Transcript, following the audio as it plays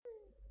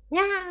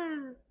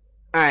Yeah.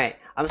 All right.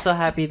 I'm so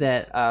happy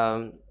that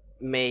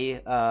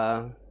May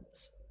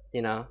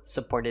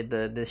supported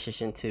the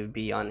decision to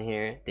be on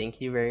here.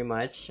 Thank you very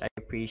much. I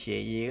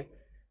appreciate you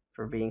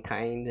for being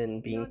kind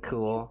and being No, thank you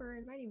cool. for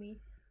inviting me.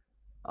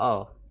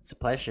 Oh, it's a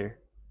pleasure.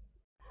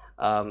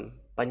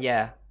 But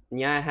yeah,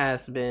 Nya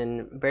has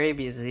been very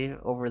busy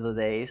over the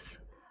days,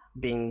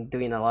 being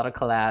doing a lot of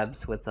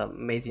collabs with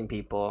amazing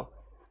people.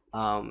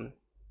 Um,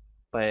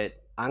 but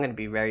I'm gonna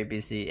be very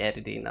busy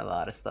editing a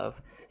lot of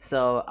stuff.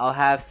 So I'll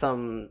have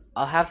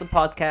the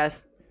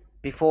podcast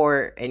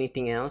before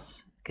anything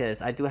else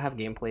because I do have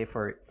gameplay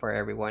for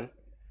everyone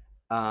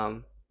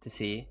to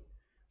see.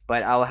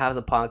 But I'll have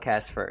the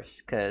podcast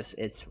first because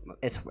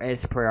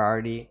it's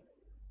priority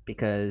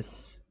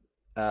because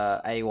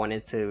I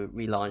wanted to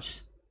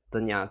relaunch the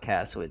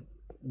NyaaCast with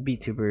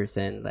VTubers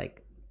and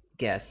like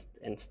guests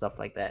and stuff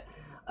like that.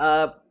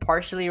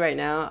 Partially right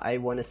now, I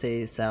want to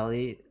say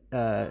Sally.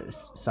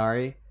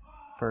 Sorry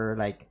for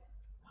like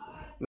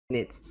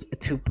it's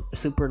too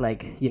super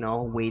like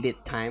waited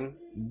time,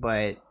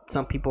 but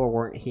some people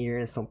weren't here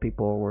and some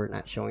people were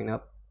not showing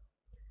up,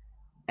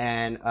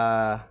 and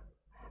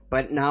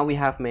but now we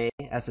have May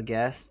as a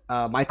guest.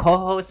 My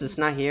co-host is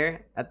not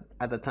here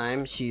at the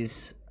time.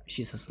 She's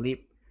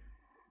asleep.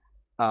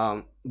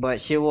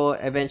 But she will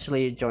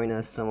eventually join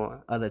us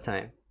some other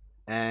time.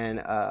 And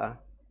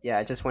yeah,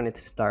 I just wanted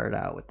to start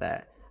out with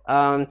that.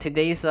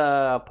 Today's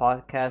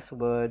podcast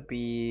would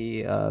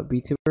be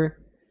VTuber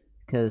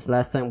because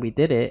last time we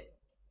did it,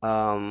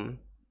 um,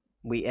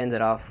 we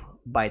ended off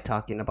by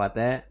talking about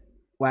that.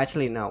 Well,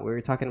 actually, no, we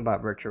were talking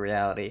about virtual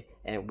reality,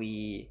 and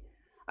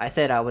I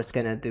said I was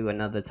gonna do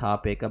another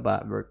topic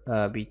about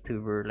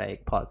VTuber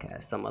like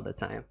podcast some other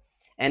time,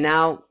 and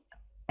now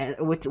and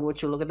what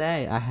you look at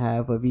that? I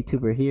have a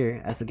VTuber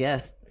here as a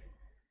guest.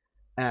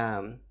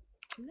 Um,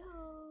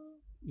 No.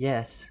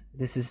 yes,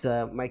 this is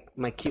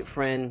my cute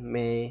friend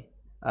May.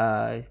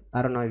 I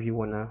don't know if you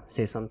wanna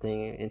say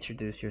something,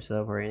 introduce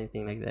yourself, or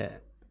anything like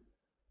that.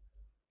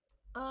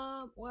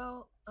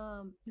 Well,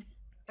 I'm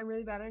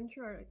really bad at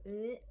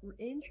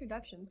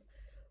introductions,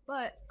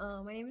 but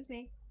my name is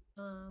May.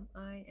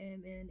 I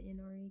am an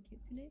NRE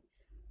Kitsune.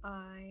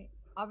 I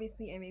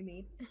obviously am a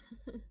maid.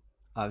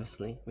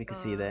 Obviously, we can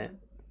see that.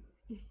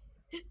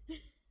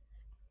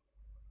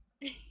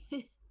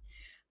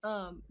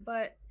 um,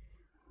 but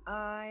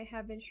I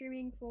have been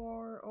streaming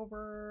for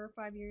over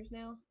 5 years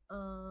now.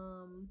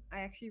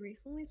 I actually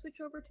recently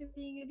switched over to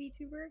being a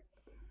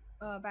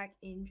VTuber back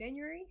in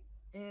January,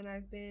 and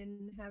I've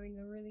been having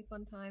a really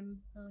fun time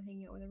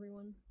hanging out with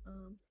everyone.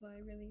 So I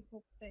really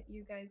hope that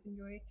you guys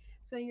enjoy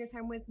spending your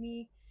time with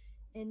me,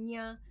 and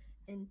yeah,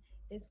 and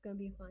it's gonna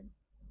be fun.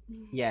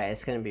 Yeah,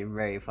 it's gonna be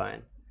very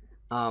fun.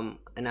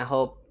 And I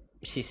hope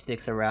she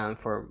sticks around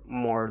for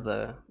more of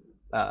the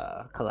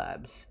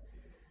collabs.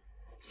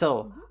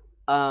 So,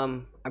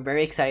 Mhm. I'm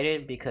very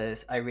excited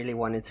because I really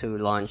wanted to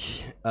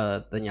launch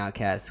the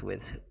Nyacast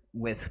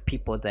with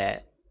people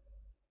that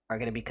are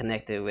gonna be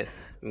connected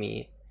with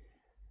me,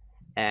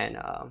 and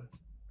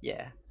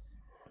yeah.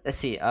 Let's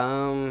see.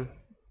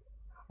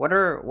 What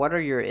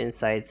are your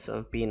insights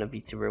of being a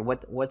VTuber?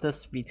 What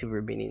does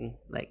VTuber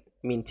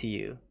mean to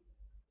you?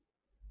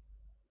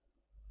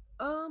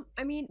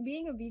 I mean,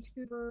 being a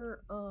VTuber,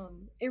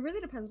 it really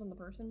depends on the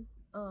person.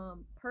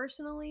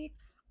 Personally,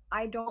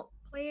 I don't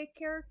play a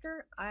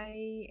character.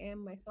 I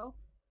am myself.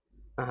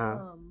 Uh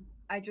huh.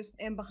 I just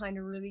am behind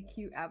a really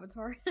cute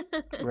avatar.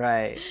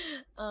 Right.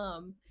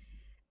 um,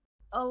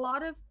 a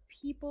lot of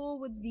people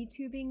with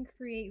VTubing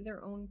create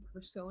their own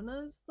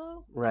personas,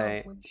 though,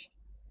 Right. which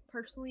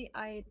personally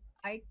I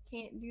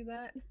can't do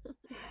that.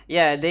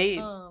 Yeah.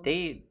 um,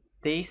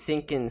 They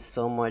sink in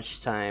so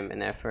much time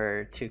and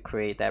effort to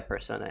create that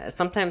persona.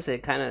 Sometimes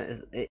it kind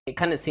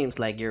of seems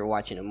like you're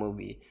watching a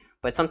movie,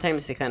 but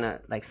sometimes it kind of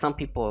like some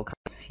people kind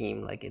of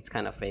seem like it's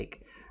kind of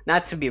fake.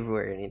 Not to be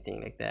rude or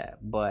anything like that,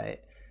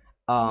 but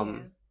yeah.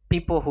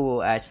 people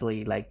who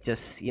actually like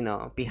just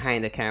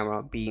behind the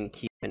camera being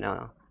cute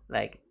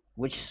like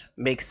which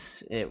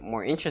makes it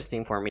more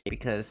interesting for me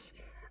because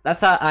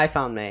that's how I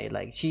found May.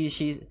 Like she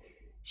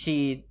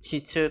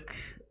took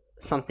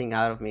something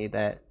out of me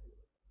that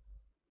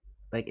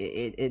like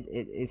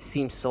it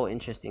seems so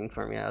interesting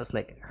for me. I was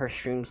like her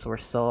streams were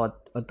so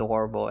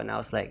adorable, and I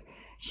was like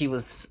she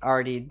was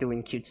already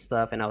doing cute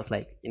stuff, and I was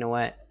like, you know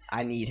what,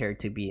 I need her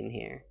to be in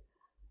here.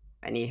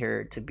 I need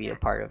her to be a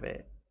part of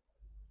it.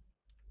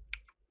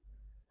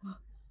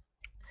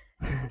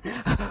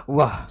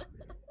 Wow.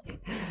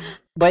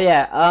 But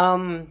yeah,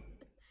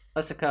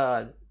 what's it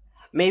called?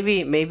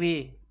 Maybe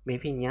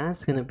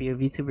Nya's gonna be a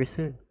VTuber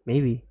soon.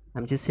 Maybe.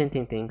 I'm just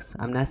hinting things.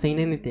 I'm not saying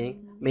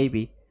anything. Mm,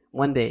 Maybe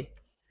one day,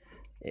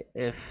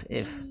 if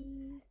maybe.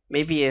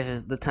 maybe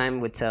if the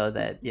time would tell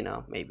that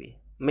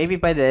maybe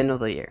by the end of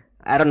the year.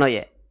 I don't know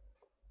yet.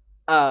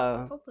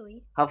 Uh,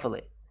 Hopefully.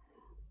 hopefully.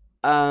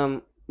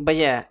 But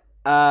yeah.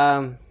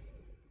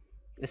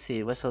 Let's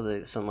see. What's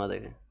some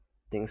other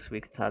things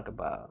we could talk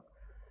about?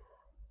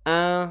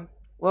 Um,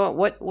 well,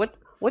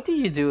 what do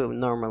you do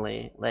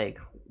normally, like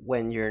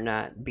when you're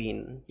not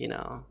being,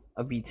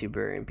 a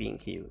VTuber and being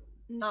cute?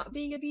 Not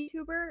being a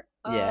VTuber,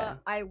 Yeah.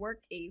 I work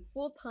a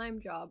full time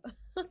job.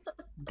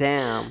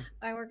 Damn.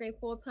 I work a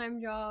full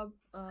time job.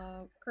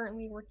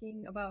 Currently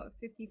working about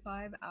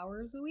 55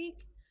 hours a week.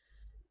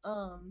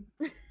 Um,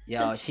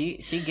 Yo, she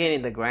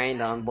getting the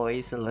grind on,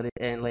 boys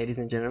and ladies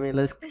and gentlemen.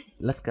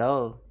 Let's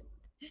go.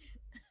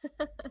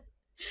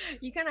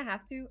 you kind of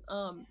have to.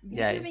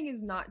 Yeah. VTubing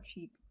is not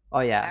cheap Oh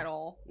yeah. at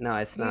all. No,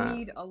 it's You not.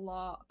 need a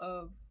lot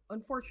of.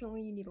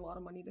 Unfortunately, you need a lot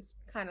of money to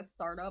kind of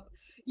start up.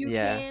 You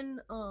Yeah. can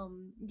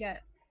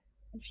get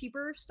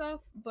cheaper stuff,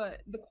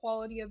 but the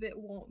quality of it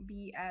won't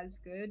be as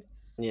good.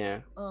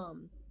 Yeah.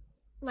 Um,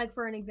 like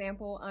for an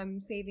example,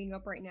 I'm saving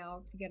up right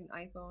now to get an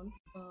iPhone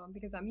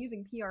because I'm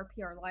using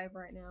PRPR Live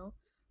right now,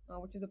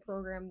 which is a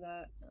program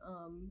that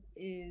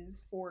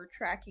is for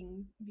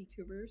tracking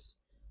VTubers,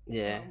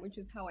 Yeah. which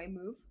is how I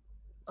move.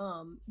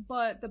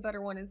 But the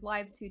better one is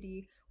Live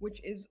 2D, which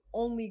is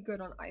only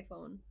good on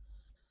iPhone.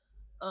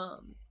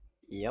 Um,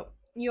 Yep.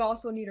 you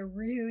also need a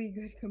really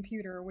good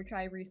computer, which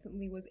I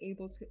recently was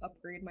able to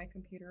upgrade my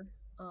computer.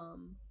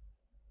 Um,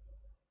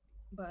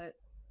 but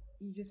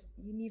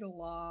you need a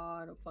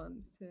lot of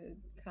funds to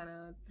kind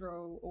of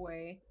throw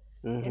away.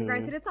 And Mhm.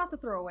 granted, it's not to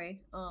throw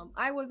away.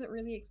 I wasn't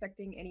really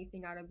expecting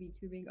anything out of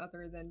VTubing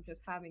other than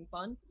just having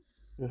fun.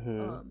 Mhm.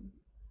 Um,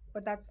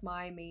 but that's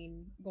my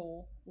main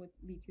goal with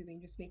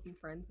VTubing, just making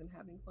friends and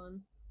having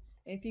fun.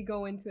 And if you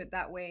go into it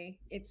that way,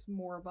 it's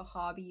more of a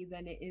hobby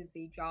than it is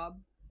a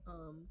job.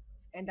 Um,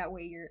 and that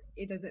way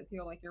it doesn't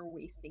feel like you're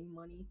wasting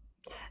money,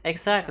 if that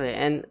Exactly, makes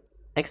and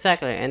sense.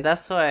 exactly, and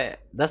that's why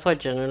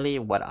generally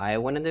what I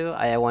want to do.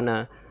 I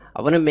wanna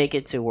make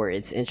it to where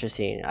it's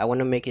interesting. I want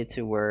to make it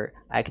to where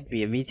I could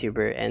be a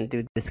VTuber and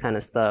do this kind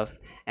of stuff.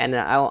 And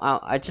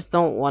I just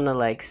don't want to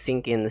like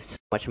sink in so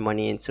much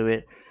money into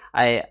it.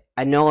 I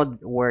know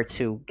where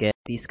to get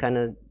these kind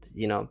of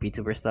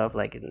VTuber stuff.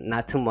 Like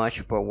not too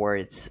much, but where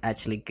it's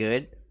actually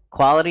good.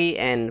 Quality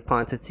and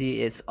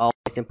quantity is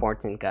always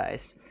important,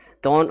 guys.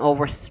 Don't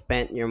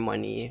overspend your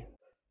money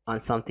on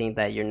something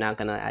that you're not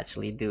gonna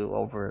actually do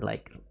over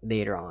like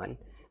later on,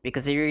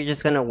 because if you're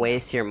just gonna Yeah.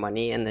 waste your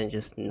money and then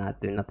just not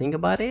do nothing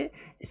about it,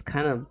 it's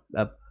kind of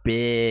a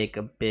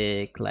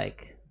big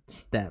like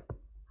step.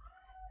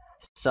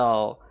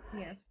 So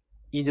Yes.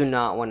 you do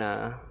not want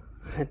to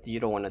you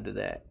don't want to do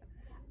that.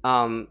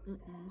 um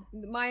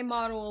Mm-mm. My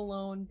model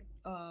alone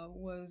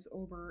was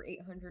over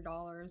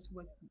 $800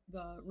 with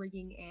the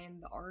rigging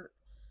and the art.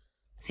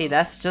 See,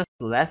 that's Um, just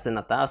less than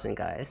 1,000,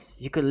 guys.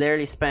 You could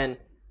literally spend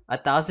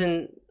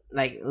 1,000,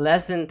 like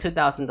less than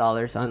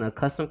 $2,000 on a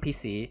custom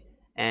PC,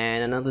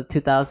 and another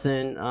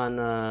 2,000 on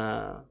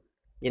a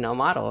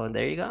model. And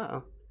there you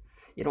go.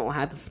 You don't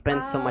have to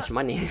spend so uh, much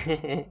money.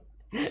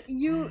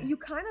 you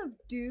kind of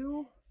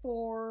do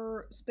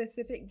for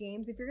specific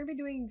games. If you're gonna be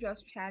doing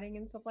just chatting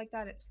and stuff like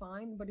that, it's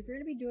fine. But if you're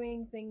gonna be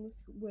doing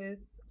things with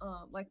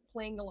like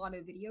playing a lot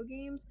of video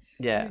games,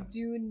 you Yeah.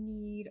 do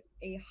need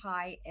a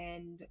high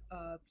end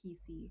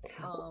PC.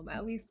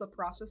 At least the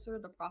processor.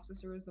 The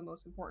processor is the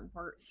most important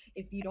part.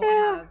 If you don't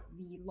Yeah. have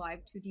the Live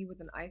 2D with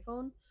an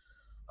iPhone,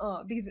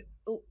 because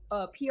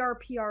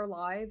PRPR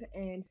Live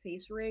and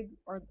Face Rig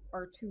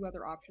are two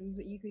other options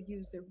that you could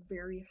use. They're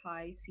very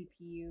high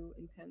CPU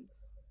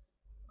intense.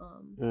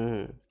 Um,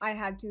 Mm. I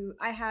had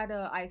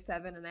a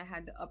i7 and I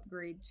had to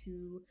upgrade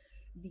to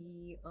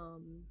the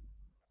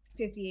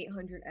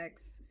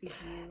 5800X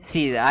CPU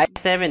See, the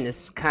just i7 to.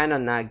 is kind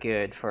of not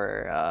good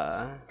for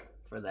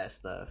that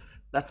stuff.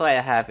 That's why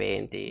I have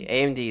AMD. Mhm.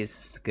 AMD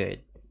is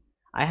good.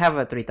 I have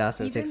a Even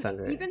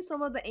 3600.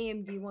 some of the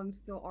AMD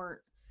ones still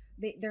aren't.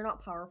 They're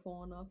not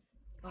powerful enough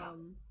to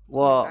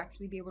Well,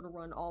 actually be able to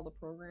run all the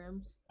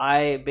programs.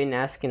 I've been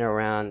asking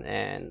around,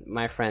 and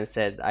my friend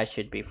said I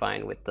should be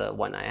fine with the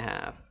one I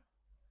have.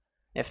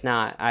 If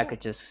not, I Yeah,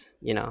 could just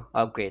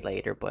upgrade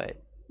later.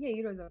 But yeah,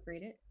 you don't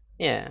upgrade it.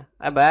 yeah,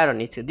 but I don't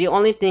need to. The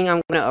only thing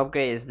I'm gonna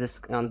upgrade is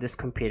this on this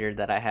computer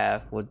that I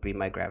have would be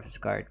my graphics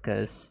card,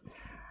 because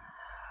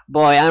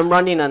boy, I'm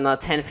running on a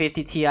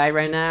 1050 Ti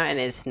right now, and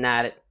it's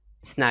not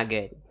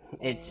good. Oh,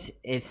 I It's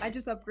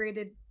just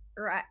upgraded,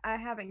 or I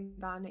haven't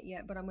gotten it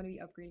yet, but I'm gonna be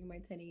upgrading my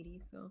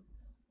 1080. So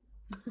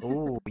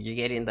Ooh, you're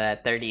getting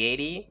that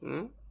 3080.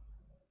 Hmm?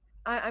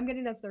 I'm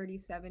getting a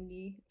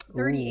 3070. Ooh.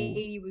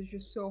 3080 was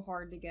just so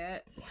hard to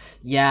get.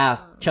 Yeah,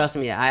 Um, trust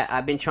me.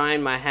 I've been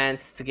trying my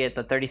hands to get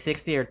the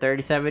 3060 or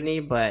 3070,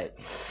 but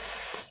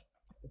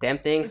them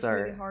things it's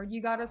really are. hard.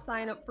 You gotta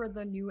sign up for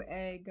the new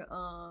egg,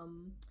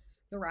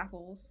 the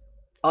raffles.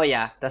 Oh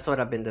yeah, that's what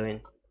I've been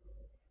doing.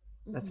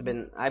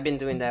 Hmm I've been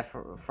doing that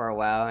for a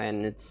while,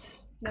 and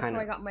it's That's kind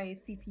how of. I got my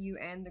CPU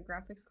and the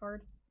graphics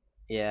card.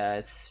 Yeah,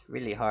 it's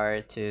really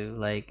hard to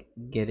like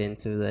get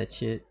into that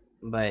shit.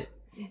 But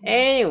Hmm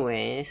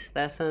anyways,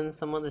 that's on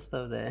some other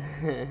stuff there.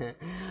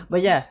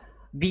 But yeah,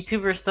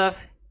 VTuber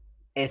stuff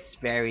is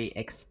very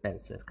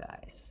expensive,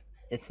 guys.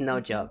 It's no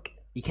hmm joke.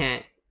 You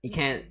can't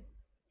Mm-mm.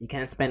 you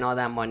can't spend all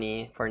that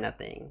money for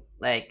nothing.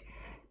 Like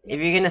if Yep.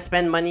 you're gonna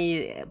spend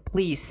money,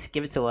 please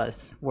give it to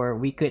us where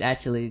we could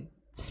actually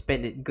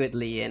spend it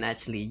goodly and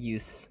actually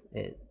use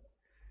it.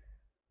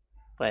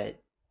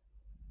 But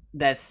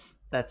That's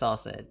all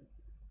said.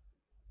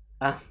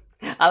 Uh,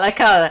 I like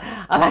how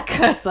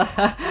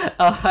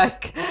oh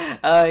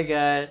my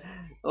god,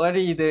 what are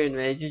you doing,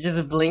 man? You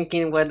just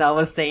blinking when I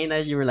was saying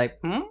that. You were like,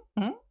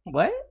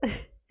 what?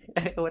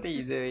 What are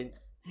you doing?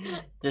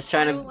 Just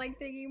I trying don't like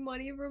taking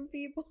money from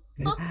people.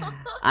 to.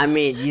 I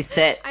mean,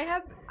 I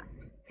have,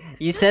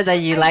 you said that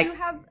you I like, do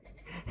have.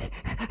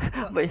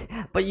 What?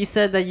 but you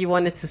said that you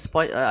wanted to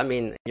spoil. I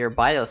mean, your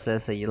bio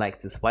says that you like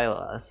to spoil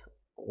us.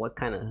 What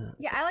kind of?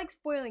 Yeah, I like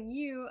spoiling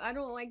you. I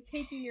don't like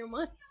taking your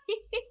money.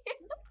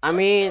 I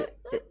mean,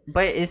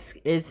 but it's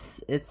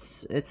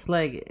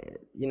like,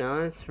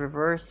 it's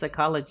reverse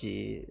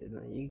psychology.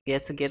 You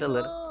get to get a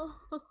little,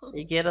 No,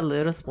 you get a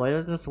little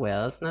spoiled as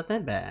well. It's not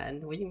that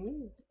bad. What do you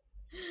mean?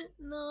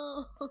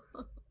 no.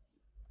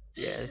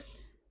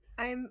 Yes.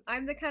 I'm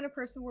the kind of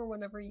person where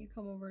whenever you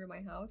come over to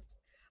my house,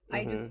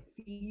 I Mhm. just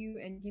feed you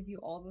and give you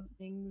all the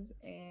things,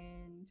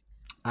 and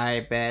I I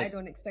bet.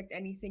 don't expect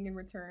anything in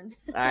return.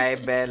 I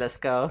bet. Let's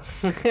go.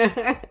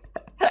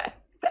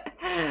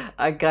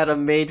 I got a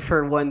maid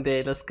for one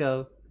day. Let's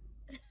go.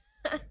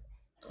 All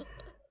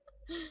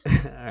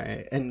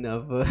right.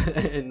 Enough.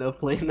 Enough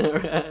playing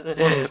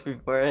around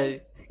before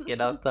I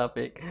get off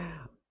topic.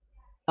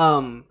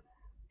 Um,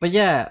 but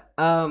yeah,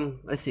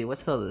 let's see.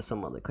 What's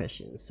some other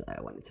questions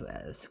I wanted to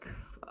ask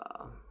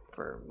uh,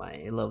 for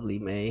my lovely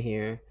May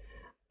here?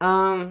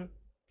 Um,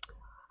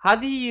 how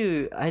did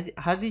you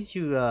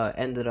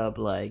ended up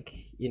like,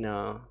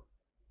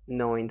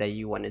 knowing that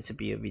you wanted to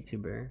be a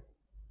VTuber?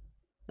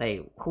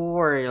 Like, who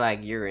were like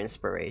your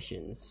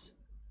inspirations?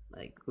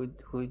 Like,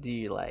 who do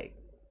you like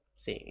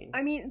seeing?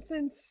 I mean,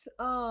 since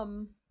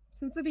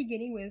the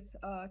beginning with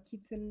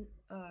Kitsune,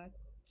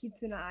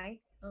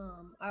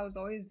 I was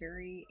always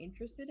very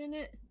interested in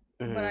it,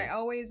 but I Mm-hmm.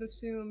 always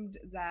assumed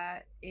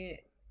that it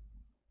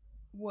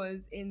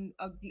was in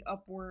of the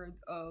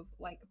upwards of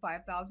like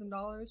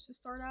 $5,000 to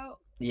start out.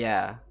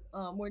 Yeah.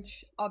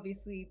 Which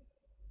obviously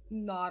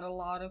not a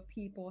lot of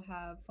people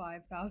have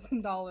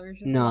 $5,000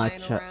 just No,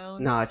 lying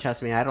around. no,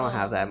 trust me, I don't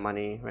have that Um,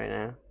 money right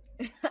now.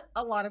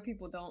 a lot of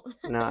people don't.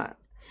 No,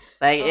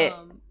 like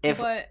if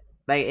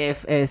But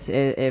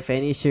if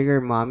any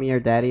sugar mommy or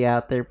daddy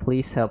out there,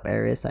 please help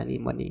Eris. I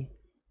need money.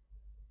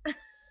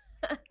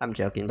 I'm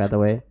joking, by the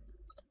way.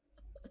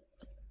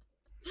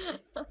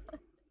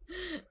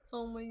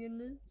 oh my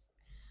goodness.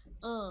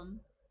 Um,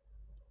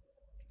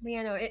 but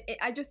yeah, no,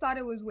 I just thought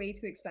it was way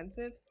too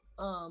expensive.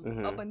 Up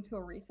Mhm.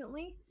 until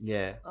recently,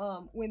 Yeah.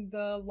 when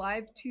the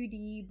live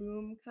 2D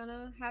boom kind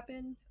of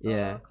happened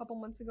Yeah. a couple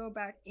months ago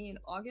back in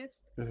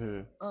August.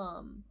 Mhm.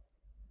 Um,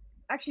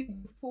 Actually,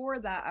 before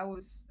that, I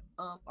was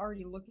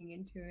already looking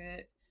into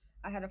it.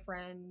 I had a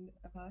friend,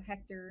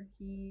 Hector.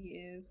 He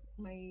is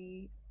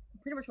my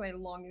pretty much my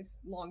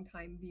long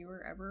time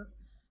viewer ever.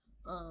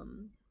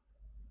 Um,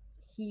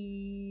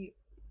 he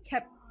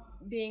kept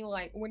being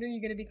like, "When are you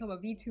gonna become a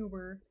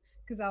VTuber?"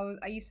 Because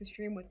I used to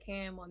stream with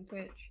Cam on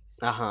Twitch,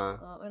 Uh huh.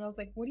 and I was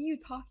like, "What are you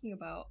talking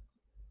about?"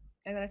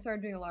 And then I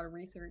started doing a lot of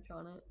research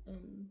on it,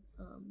 and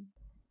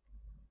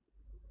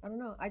I don't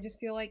know. I just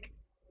feel like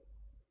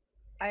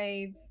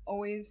I've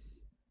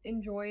always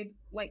enjoyed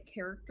like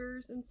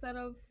characters instead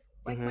of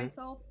like Mhm.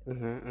 myself.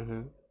 Mhm.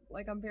 Mhm.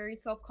 Like I'm very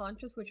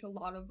self-conscious, which a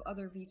lot of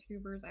other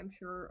VTubers I'm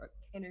sure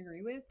can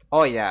agree with.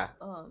 Oh yeah.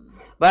 Um,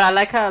 But I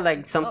like how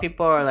like some uh,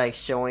 people are like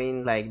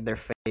showing like their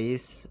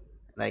face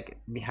like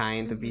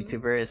behind the mm-hmm.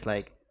 VTuber. It's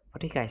like,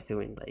 what are you guys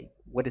doing? Like,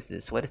 what is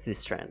this? What is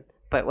this trend?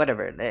 But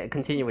whatever.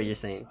 Continue what you're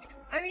saying.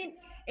 I mean,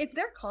 if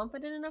they're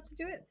confident enough to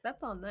do it,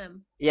 that's on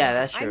them. Yeah,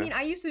 that's I true. mean,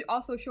 I used to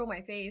also show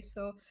my face,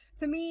 so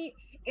to me,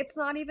 it's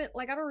not even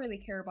like I don't really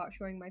care about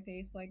showing my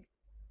face. Like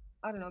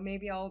I don't know,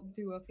 maybe I'll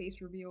do a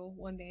face reveal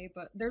one day,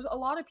 but there's a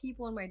lot of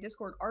people in my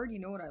Discord already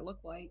know what I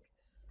look like.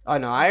 Oh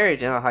no, I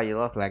already Um, know how you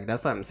look like.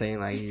 That's what I'm saying.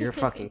 Like, you're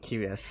fucking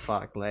cute as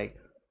fuck. Like,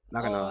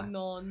 not gonna oh lie.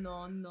 no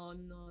no no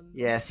no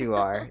Yes, you no.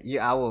 are.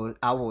 Uh-uh.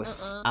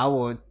 I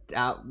will.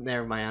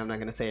 Never mind. I'm not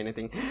gonna say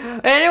anything.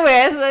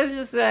 Anyways, let's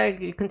just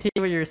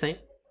continue what you were saying.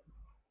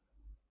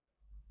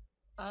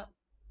 Uh.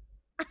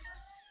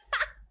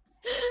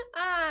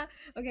 ah.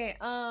 Okay.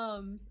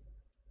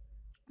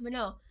 But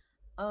no.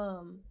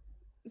 Um.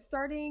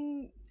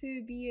 Starting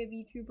to be a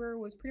VTuber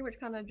was pretty much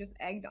kind of just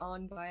egged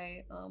on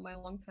by my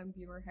longtime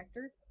viewer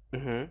Hector.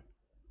 Mm-hmm.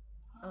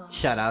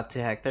 Shout Um. out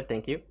to Hector.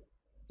 Thank you.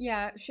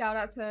 Yeah. Shout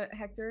out to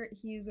Hector.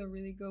 He's a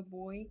really good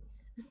boy.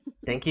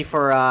 Thank you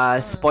for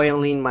um.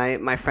 spoiling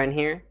my friend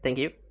here. Thank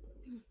you.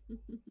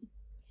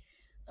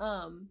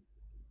 um.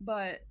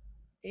 But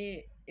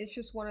it's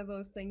just one of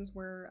those things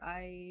where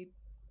I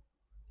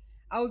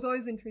was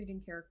always intrigued in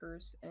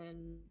characters,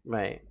 and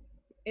Right.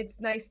 it's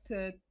nice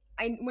to.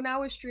 I when I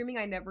was streaming,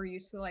 I never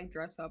used to like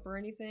dress up or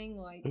anything.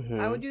 Like I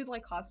Mm-hmm. would do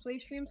like cosplay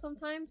streams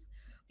sometimes,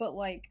 but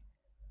like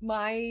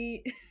my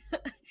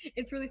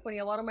it's really funny.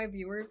 A lot of my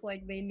viewers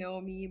like they know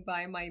me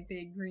by my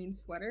big green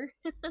sweater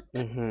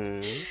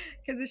Mm-hmm.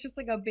 because it's just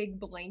like a big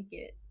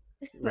blanket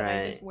that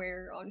I just Right.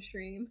 wear on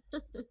stream.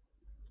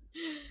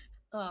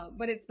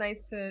 But it's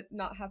nice to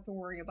not have to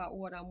worry about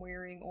what I'm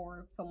wearing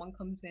or if someone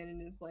comes in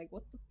and is like,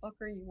 "What the fuck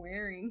are you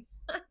wearing?"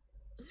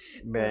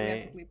 Totally have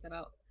to Right. bleep that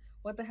out.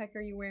 What the heck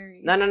are you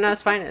wearing? No, no, no.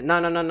 It's fine. No,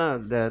 no, no, no.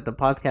 The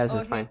podcast Oh,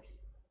 is fine. okay.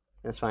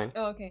 It's fine.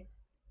 Oh, okay.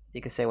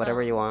 You can say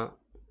whatever you Um. want.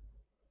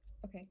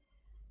 Okay.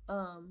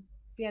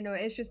 Yeah. No.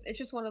 It's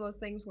just one of those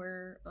things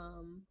where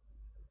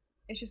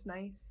it's just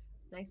nice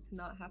to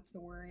not have to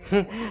worry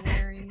about what you're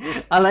wearing.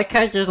 I like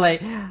how you're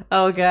like,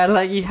 oh god,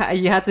 like you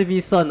have to be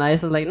so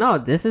nice. I'm like, no,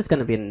 this is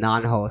gonna be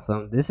non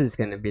wholesome. This is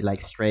gonna be like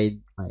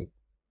straight,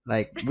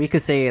 like we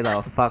could say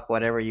the fuck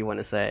whatever you want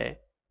to say.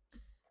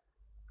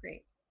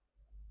 Great.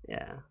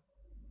 Yeah.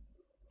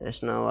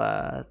 There's no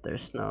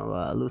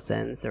loose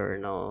ends or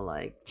no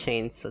like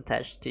chains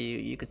attached to you.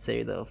 You could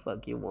say the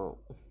fuck you want.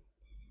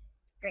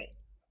 Great.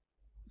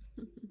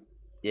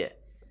 Yeah.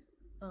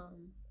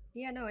 Um.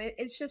 Yeah. No.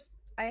 It's just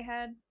I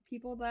had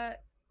people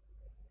that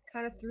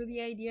kind of threw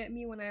the idea at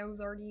me when I was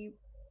already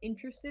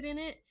interested in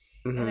it,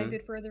 and I Mm-hmm.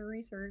 did further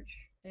research,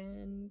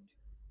 and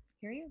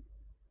here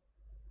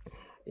I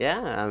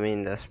Yeah, I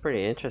mean that's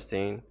pretty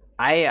interesting.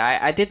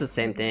 I did the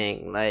same am.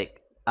 thing.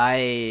 Like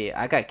I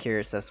got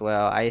curious as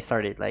well. I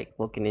started like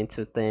looking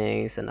into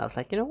things, and I was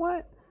like, you know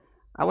what?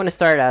 I want to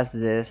start as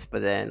this,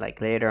 but then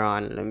like later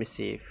on, let me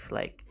see if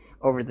like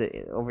over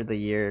the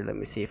year, let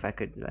me see if I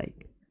could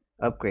like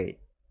upgrade.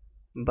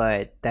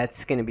 But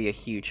that's gonna be a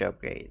huge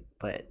upgrade.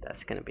 But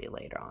that's gonna be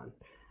later on,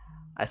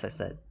 as I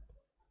said.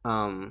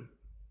 Um,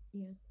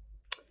 Yeah.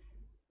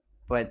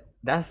 but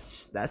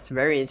that's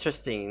very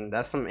interesting.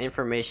 That's some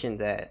information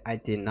that I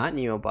did not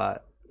knew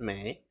about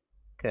May,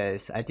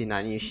 because I did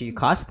not knew she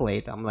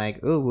cosplayed. I'm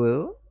like, ooh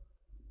woo.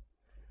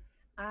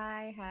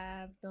 I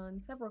have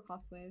done several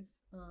cosplays.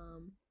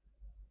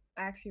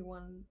 I actually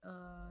won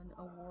an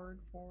award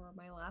for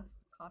my last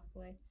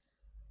cosplay.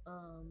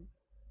 Um,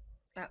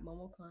 at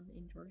MomoCon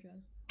in Georgia.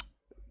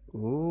 We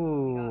got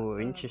Ooh,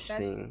 best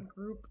interesting.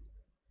 group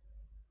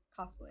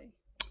cosplay.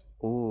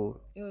 Ooh,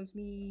 It was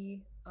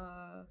me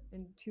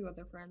and two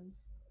other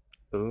friends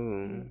who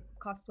ooh.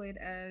 cosplayed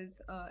as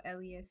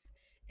Elias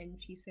and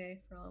Chise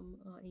from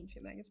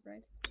Ancient Magus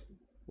Bride.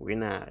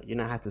 You're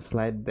not have to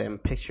slide them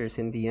pictures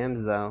in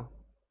DMs though.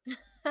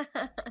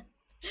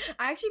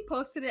 I actually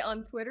posted it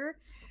on Twitter,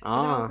 and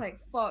then I was Ah, like,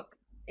 "Fuck,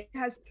 it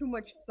has too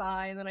much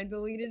thigh," and then I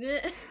deleted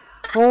it.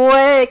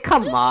 wait,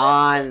 come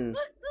on.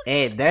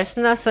 Hey, there's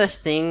no such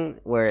thing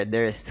where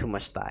there is too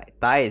much thigh.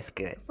 Thigh is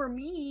good. For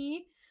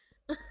me,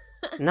 I'm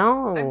too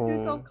No,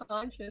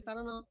 self-conscious. I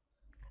don't know.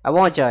 I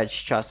won't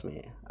judge. Trust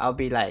me. I'll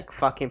be like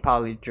fucking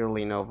probably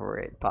drooling over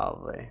it.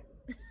 Probably.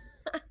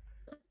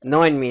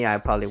 Knowing me, I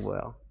probably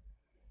will.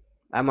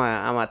 I'm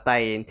a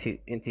thigh into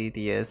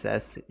the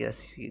as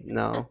yes you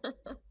know.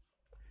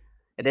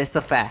 It is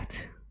a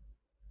fact.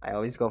 I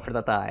always go for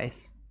the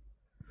thighs.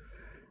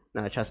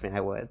 No, trust me,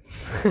 I would.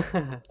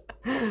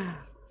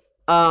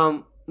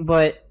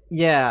 But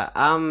yeah,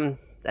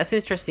 that's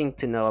interesting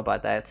to know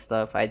about that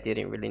stuff. I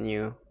didn't really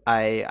knew.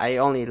 I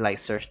only like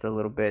searched a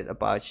little bit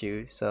about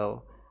you,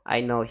 so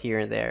I know here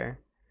and there.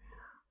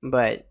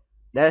 But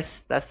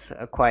that's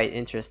quite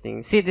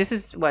interesting. See, this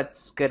is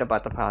what's good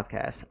about the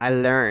podcast. I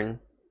learn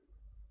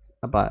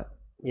about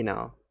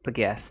the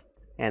guest,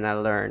 and I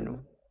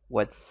learn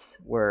what's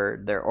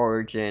where their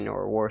origin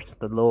or what's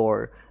the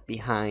lore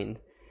behind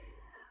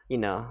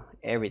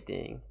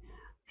everything.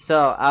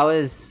 So I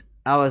was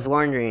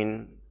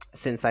wondering,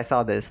 since I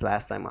saw this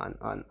last time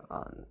on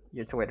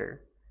your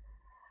Twitter.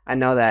 I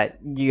know that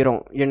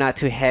you're not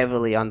too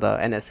heavily on the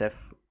NSF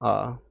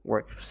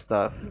work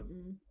stuff,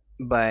 Mm-mm.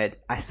 but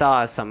I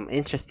saw some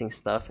interesting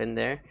stuff in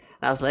there.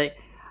 I was like,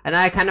 and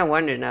I kind of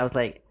wondered. And I was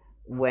like,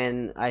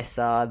 when I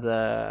saw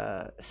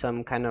the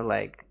some kind of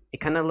like it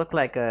kind of looked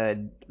like a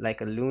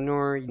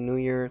lunar New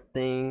Year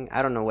thing.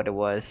 I don't know what it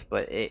was,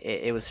 but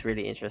it was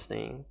really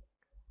interesting.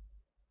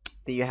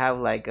 Do you have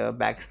like a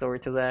backstory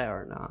to that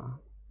or no?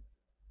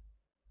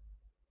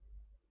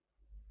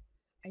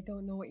 I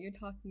don't know what you're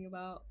talking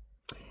about.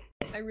 I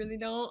It's really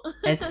don't.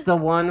 it's the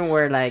one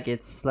where like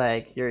it's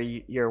like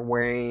you're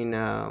wearing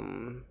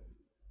how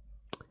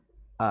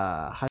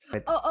do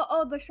I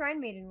Oh, the Shrine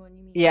Maiden one,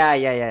 you mean?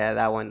 yeah,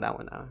 that one.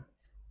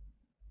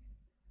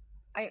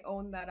 I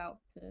own that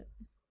outfit.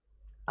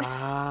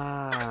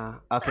 Ah,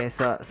 okay,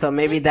 so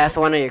maybe that's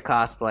one of your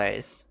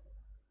cosplays.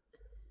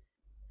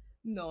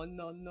 No,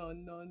 no, no,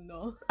 no,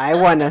 no.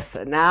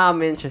 Now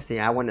I'm interested.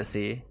 I wanna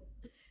see.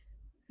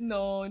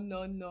 No,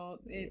 no, no.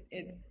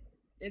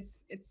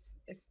 It's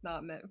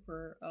not meant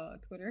for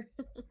Twitter.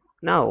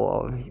 No,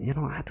 well, you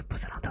don't have to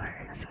post it on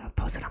Twitter. Just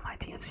post it on my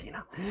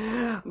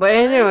DMs. But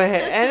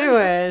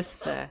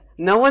anyways,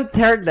 no one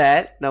heard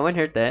that. No one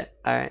heard that.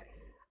 All right.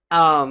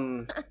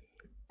 Um.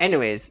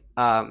 Anyways,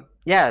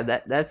 yeah,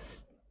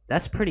 that's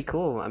pretty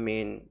cool. I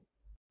mean,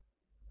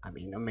 a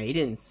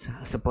maiden's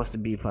supposed to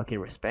be fucking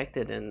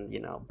respected and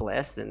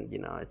blessed, and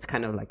it's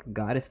kind of like a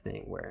goddess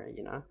thing where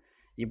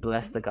you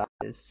bless Mhm. the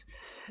goddess,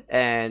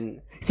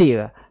 and see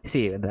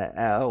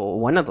that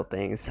one of the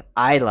things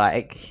I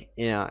like,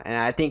 and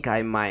I think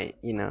I might,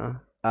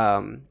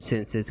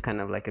 since it's kind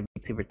of like a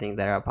VTuber thing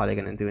that I'm probably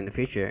gonna do in the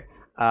future.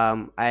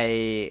 I'm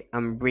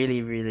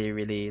really, really,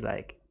 really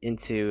like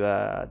into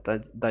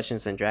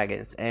Dungeons and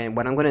Dragons, and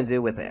what I'm gonna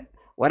do with Mm-hmm. it,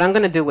 what I'm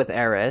gonna do with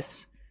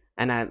Eris,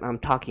 and I'm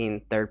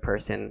talking third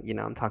person. You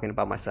know, I'm talking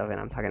about myself and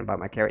I'm talking about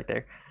my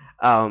character.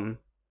 Um,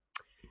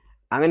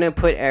 I'm gonna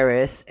put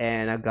Eris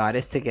and a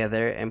goddess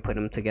together and put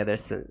them together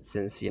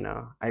since you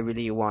know I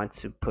really want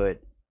to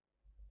put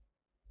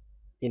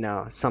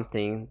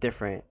something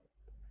different.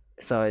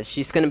 So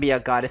she's gonna be a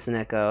goddess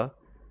Neko,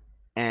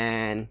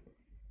 and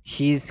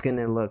she's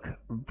gonna look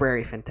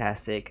very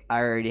fantastic. I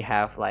already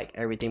have like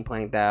everything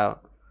planned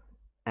out,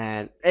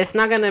 and it's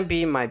not gonna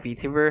be my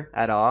VTuber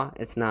at all.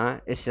 It's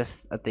not. It's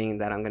just a thing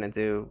that I'm gonna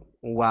do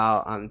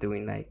while I'm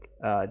doing like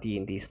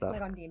D&D Like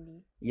stuff. on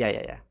D&D. Yeah,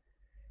 yeah, yeah.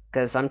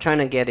 Because I'm trying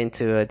to get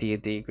into a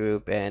D&D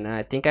group, and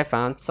I think I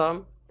found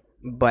some,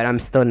 but I'm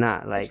still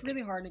not It's like.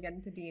 really hard to get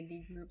into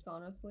D&D groups,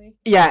 honestly.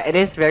 Yeah, it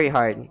is very It's so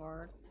hard.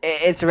 hard.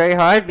 It's very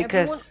hard Everyone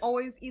because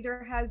always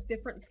either has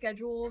different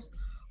schedules,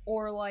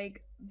 or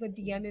like the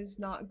DM is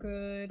not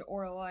good,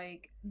 or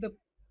like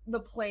the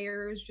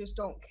players just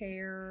don't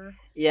care.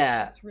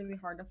 yeah, It's really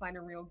hard to find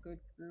a real good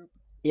group.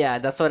 yeah,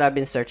 that's what I've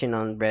been searching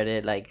on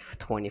Reddit like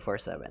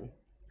 24/7.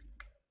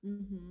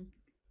 Mm-hmm.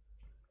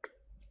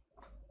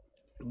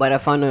 But I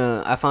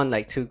found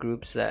like two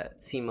groups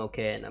that seem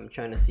okay, and I'm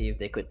trying to see if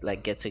they could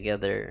like get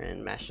together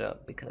and mash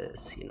up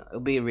because it'll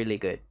be really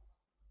good.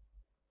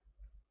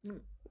 Mm.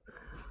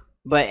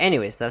 But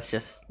anyways, that's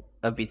just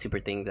a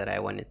VTuber thing that I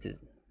wanted to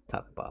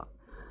talk about.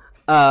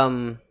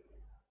 Um,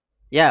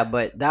 yeah,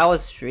 but that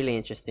was really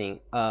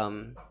interesting.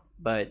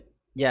 But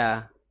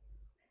yeah,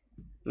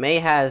 May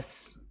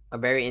has a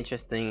very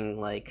interesting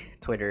like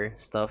Twitter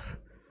stuff.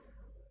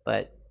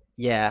 But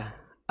yeah,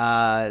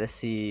 let's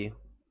see.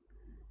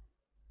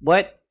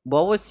 What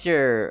was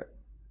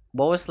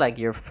like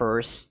your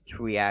first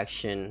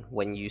reaction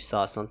when you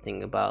saw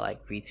something about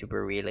like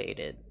VTuber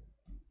related?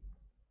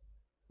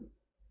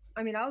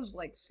 I mean, I was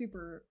like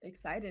super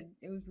excited.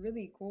 It was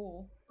really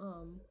cool.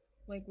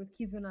 Like with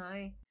Kitsune,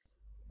 I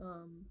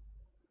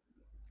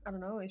don't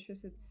know.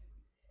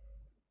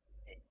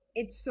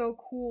 It's so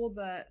cool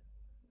that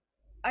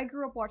I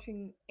grew up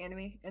watching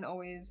anime and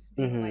always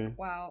being like, Mm-hmm.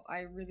 wow, I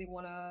really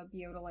want to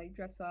be able to like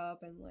dress up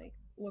and like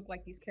look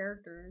like these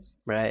characters.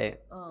 Right.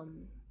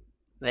 Um,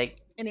 Like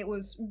and it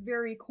was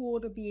very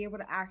cool to be able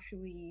to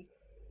actually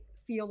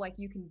feel like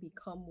you can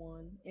become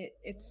one.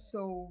 It's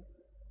so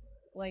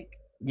like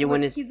you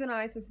with wanted.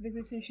 Kizunai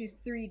specifically, since she's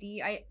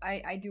 3D,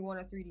 I do want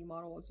a 3D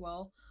model as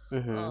well.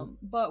 Mm-hmm.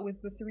 But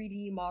with the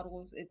 3D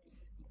models,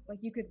 it's like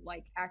you could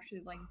like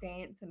actually like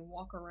dance and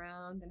walk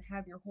around and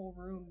have your whole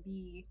room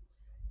be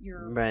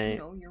Right.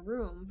 your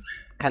room,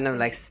 Kind of and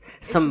like it's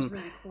just some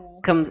really cool.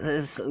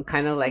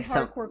 kind of like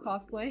Some hardcore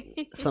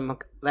cosplay.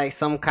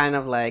 some kind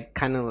of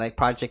like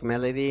Project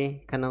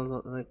Melody, kind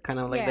of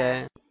like Yeah,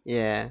 that.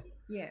 Yeah.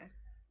 yeah.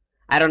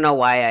 I don't know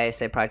why I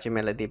say Project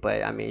Melody,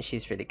 but I mean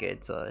she's really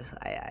good. So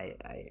I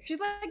She's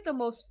like the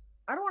most.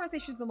 I don't want to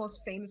say she's the most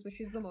famous, but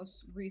she's the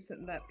most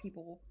recent that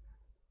people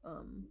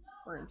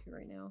are into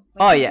right now. Like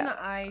oh yeah, Kizuna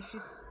Ai,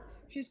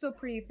 she's still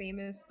pretty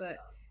famous, but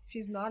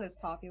she's not as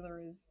popular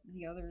as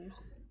the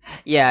others.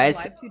 yeah.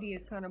 It's Live 2D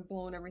is kind of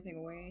blowing everything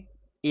away.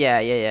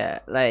 yeah.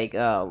 Like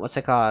what's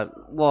it called?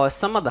 Well,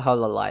 some of the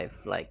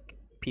Hololive like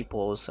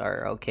peoples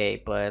are okay,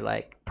 but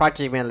like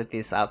Project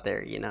Melody's out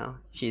there.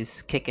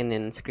 She's kicking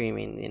and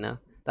screaming.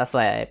 That's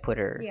why I put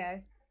her Yeah,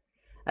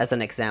 as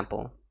an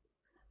example.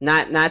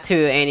 Not to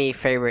any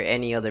favorite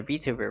any other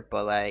VTuber,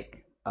 but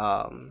like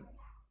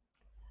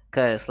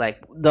cause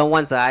like the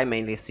ones that I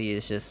mainly see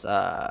is just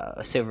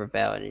Silver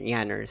Veil and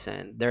Yanners,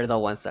 and they're the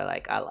ones that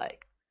like I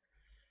like.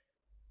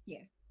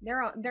 yeah.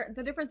 They're on.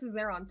 The difference is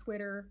they're on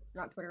Twitter,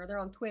 not Twitter. They're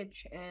on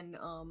Twitch, and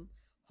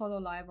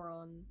Hololive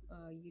are on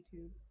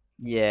YouTube.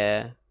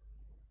 Yeah,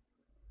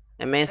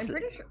 and I'm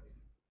pretty sure.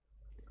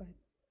 Go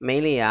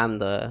mainly I'm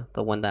the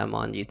one that I'm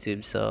on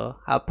YouTube, so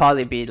I'll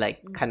probably be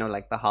like kind of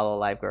like the Hollow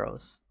Live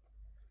girls.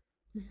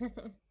 ahead.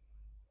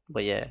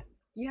 But yeah.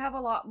 You have a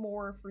lot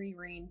more free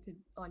reign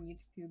on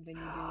YouTube than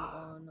you do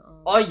on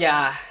Oh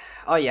yeah,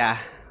 Twitch. oh yeah.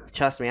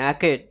 Trust me, I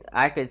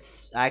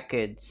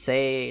could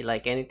say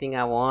like anything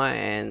I want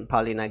and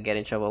probably not get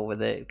in trouble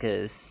with it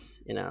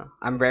because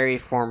I'm very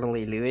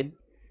formally lewd,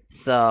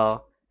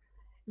 so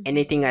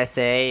anything I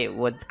say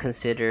would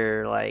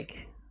consider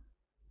like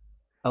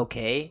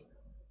okay,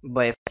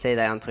 but if I say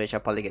that on Twitch, I'll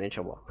probably get in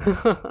trouble.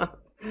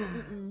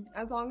 Mm-mm.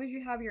 As long as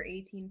you have your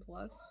 18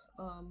 plus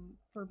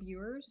for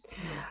viewers,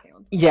 you're okay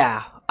on Twitch.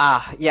 Yeah.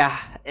 Yeah.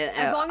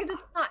 As long as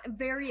it's not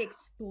very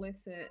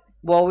explicit.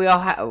 Well, we all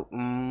have.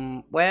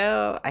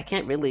 Well,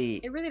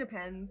 It really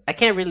depends. I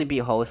can't really be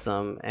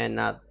wholesome and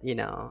not.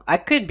 I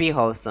could be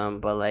wholesome,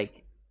 but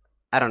like,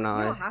 I don't You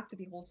know. don't have to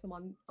be wholesome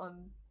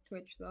on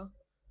Twitch though.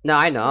 No,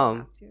 I You don't know,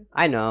 have to.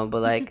 I know,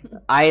 but like,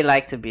 I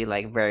like to be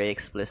like very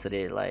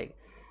explicit. Like,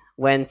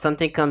 when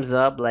something comes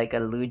up, like a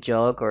lewd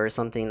joke or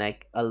something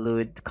like a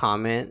lewd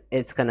comment,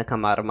 it's gonna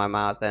come out of my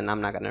mouth, and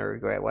I'm not gonna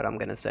regret what I'm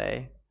gonna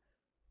say.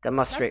 I'm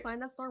a That's straight. fine.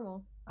 That's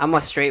normal. I'm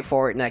a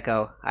straightforward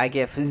Neko. I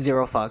give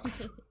zero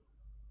fucks.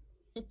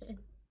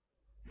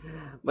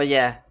 But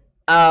yeah,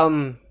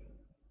 um,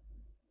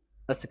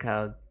 what's it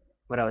called?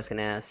 what I was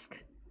gonna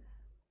ask.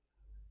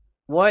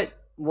 What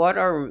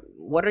are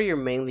your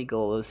mainly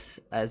goals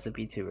as a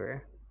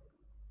VTuber?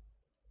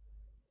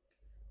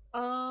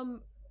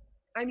 Um,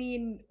 I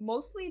mean,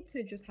 mostly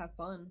to just have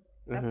fun.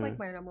 That's Mm-hmm. like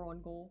my number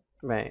one goal.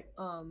 Right.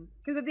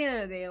 Because at the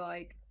end of the day,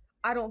 like,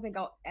 I don't think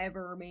I'll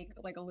ever make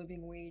like a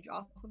living wage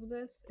off of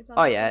this, if that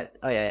Oh makes yeah. sense.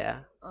 Oh yeah.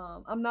 Yeah.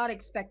 I'm not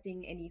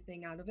expecting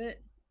anything out of it.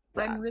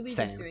 I'm really just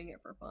Same. doing it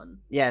for fun.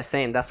 Yeah.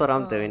 Same. That's what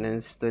I'm doing, and Um,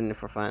 just doing it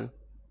for fun.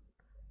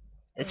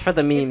 It's for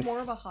yeah, the it's more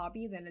of memes. a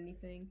hobby than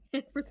anything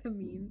for the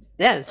memes.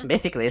 Yeah, it's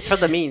for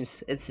the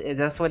memes.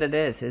 That's what it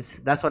is. It's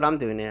that's what I'm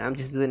doing it. I'm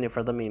just doing it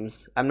for the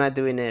memes. I'm not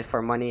doing it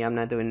for money. I'm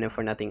not doing it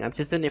for nothing. I'm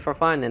just doing it for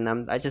fun, and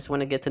I just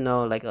want to get to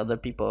know like other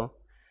people.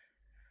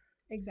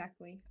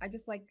 Exactly. I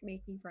just like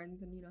making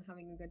friends and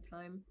having a good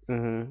time.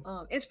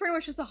 Mhm. It's pretty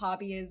much just a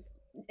hobby.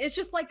 It's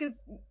just like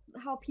is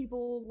how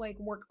people like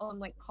work on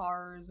like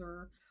cars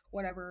or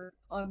whatever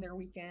on their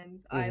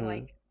weekends. I Mhm.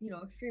 like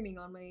streaming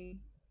on my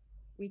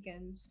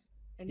weekends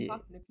and Yeah.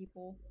 talking to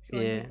people,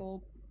 showing Yeah.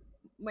 people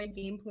my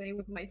gameplay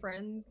with my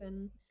friends,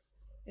 and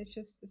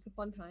it's a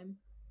fun time.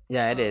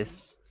 Yeah. It Um,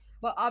 is.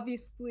 but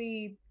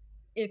obviously,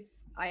 if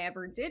I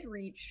ever did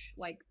reach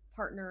like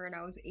partner and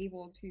I was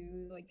able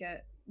to like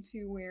get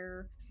to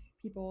where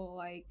people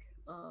like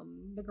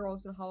the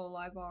girls in Hollow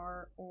Live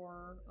are,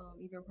 or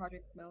even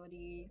Project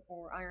Melody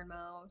or Iron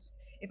Mouse,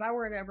 if I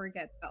were to ever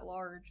get that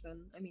large,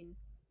 then I mean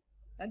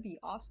that'd be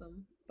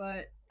awesome.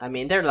 But I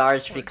mean, they're of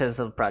large course, because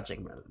of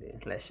Project Melody.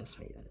 Let's just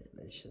face it.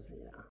 Let's just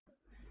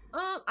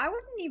I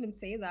wouldn't even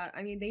say that.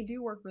 I mean, they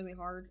do work really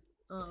hard.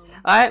 Um,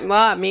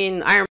 I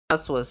mean, Iron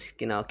Mouse was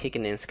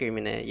kicking and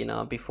screaming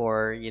it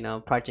before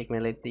Project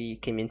Melody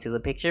came into the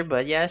picture.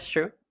 But yeah, it's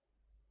true.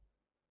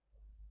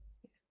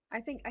 I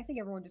think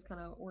everyone just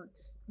kind of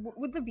works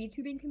with the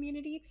VTubing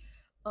community.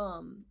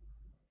 Um,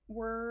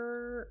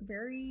 we're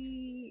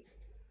very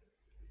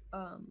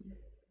um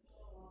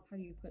how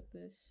do you put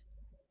this,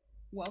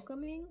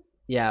 welcoming,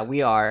 Yeah,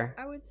 we are.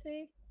 I would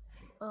say.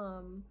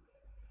 um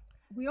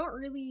we don't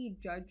really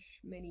judge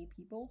many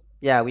people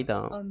Yeah, we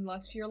don't.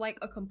 unless you're like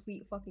a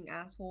complete fucking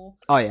asshole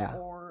Oh yeah.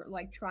 or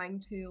like trying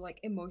to like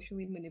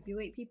emotionally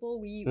manipulate people.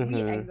 We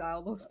Mhm.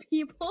 exile those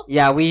people.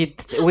 Yeah, we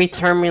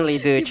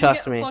terminally do. People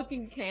Trust get me.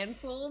 fucking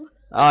canceled.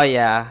 Oh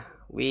yeah,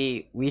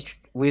 we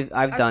I've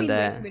I've done seen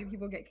way too that. many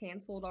people get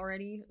canceled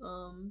already.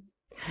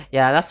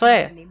 Yeah, I'm not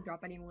gonna name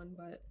drop anyone,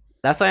 but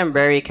that's why I'm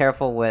very um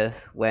careful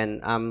with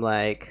when I'm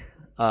like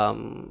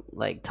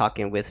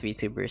talking with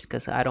VTubers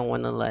because I don't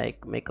want to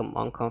like make them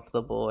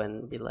uncomfortable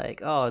and be like,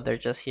 oh, they're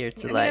just here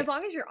to yeah, I mean, as like.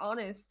 long as you're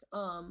honest,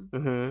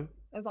 Mhm.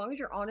 as long as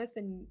you're honest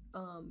and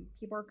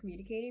people are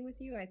communicating with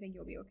you, I think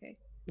you'll be okay.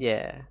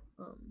 Yeah.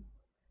 Um,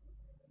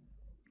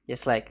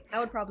 It's like. I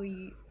would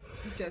probably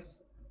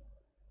just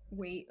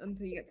wait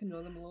until you get to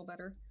know them a little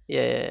better,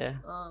 Yeah, yeah,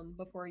 yeah.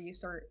 before you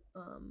start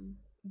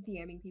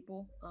DMing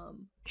people.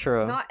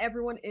 True. Not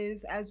everyone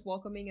is as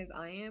welcoming as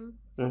I am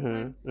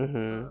Mhm. sometimes.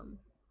 Mhm.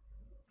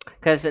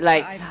 Because But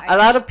like I a I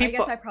lot of I guess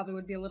people I probably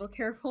would be a little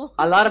careful.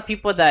 a lot of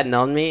people that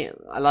know me,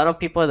 a lot of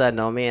people that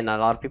know me, and a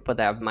lot of people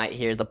that might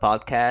hear the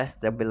podcast,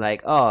 they'll be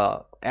like,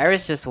 "Oh,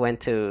 Aris just went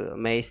to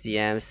May's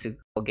DMs to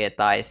go get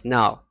dice."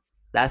 No,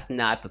 that's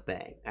not the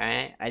thing. All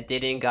right, I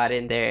didn't got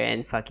in there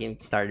and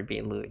fucking started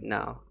being lewd.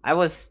 No, I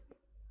was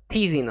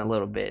teasing a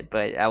little bit,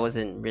 but I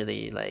wasn't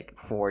really like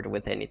forward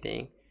with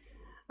anything.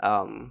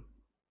 Um,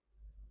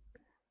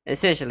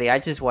 Essentially, I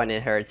just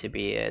wanted her to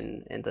be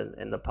in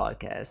the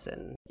podcast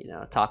and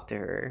talk to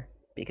her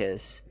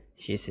because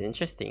she's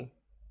interesting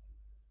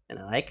and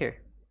I like her.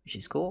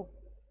 She's cool.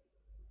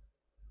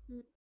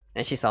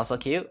 And she's also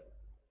cute.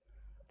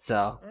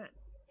 So,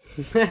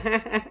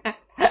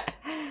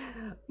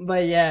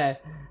 but yeah,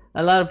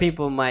 a lot of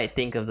people might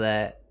think of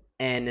that,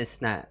 and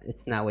it's not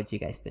what you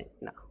guys think.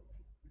 No,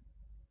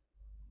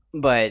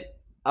 but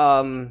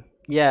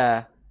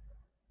yeah,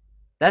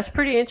 that's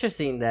pretty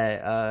interesting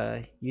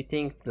that you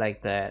think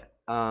like that.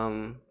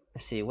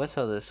 Let's see, what's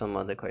some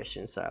other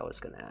questions I was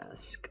gonna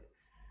ask.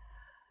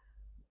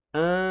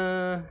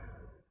 Uh,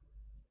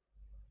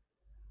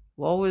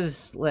 what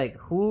was like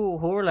who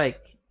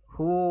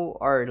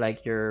are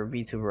like your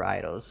VTuber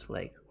idols?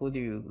 Like who do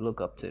you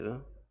look up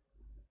to?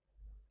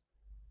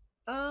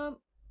 um,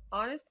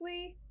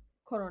 honestly,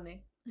 Corone.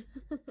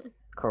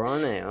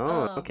 Corona.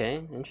 Oh, um,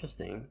 okay,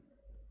 interesting.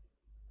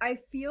 I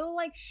feel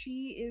like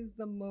she is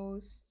the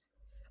most.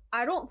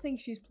 I don't think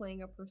she's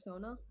playing a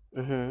persona. I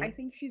Mhm.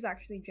 think she's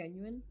actually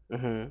genuine,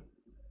 Mhm.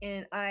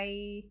 and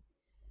I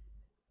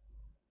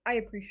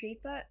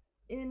appreciate that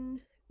in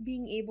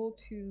being able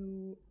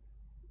to,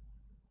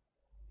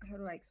 how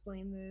do I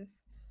explain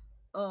this?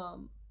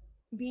 Um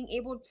being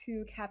able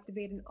to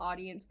captivate an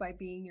audience by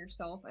being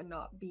yourself and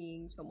not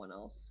being someone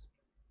else.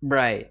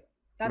 Right.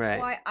 That's Right.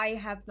 why I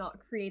have not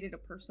created a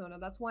persona.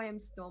 That's why I'm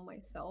still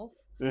myself.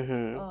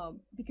 Mhm.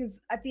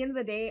 Because at the end of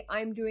the day,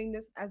 I'm doing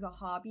this as a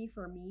hobby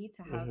for me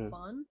to have Mhm.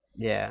 fun,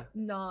 Yeah.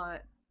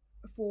 not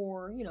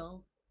for,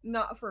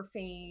 not for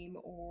fame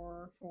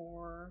or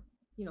for,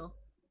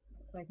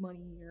 like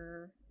money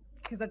or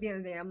because at the end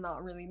of the day, I'm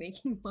not really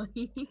making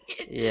money.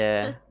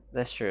 Yeah,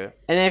 that's true.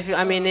 And if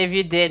I mean, if um,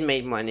 you did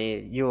make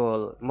money,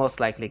 you'll most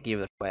likely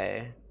give it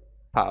away,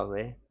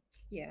 probably.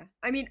 yeah.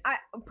 I mean, I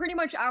pretty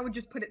much I would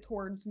just put it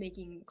towards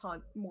making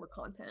more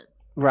content.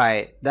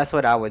 Right. That's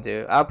what I would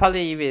do. I'll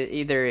probably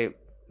either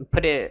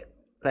put it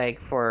like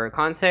for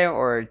content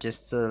or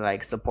just to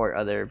like support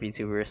other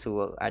VTubers who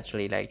will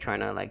actually like trying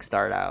to like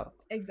start out.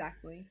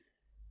 Exactly.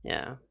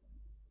 Yeah,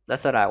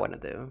 that's what I want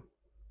to do.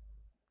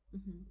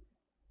 Hmm.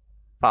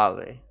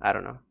 Probably. I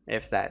don't know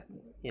if that,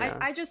 Yeah. you know.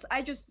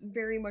 I just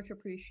very much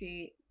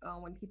appreciate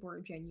when people are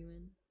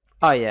genuine.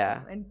 Oh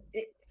yeah. And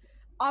it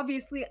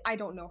obviously I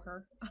don't know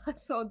her,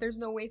 so there's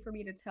no way for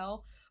me to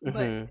tell.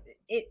 But Mhm.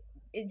 it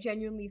it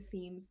genuinely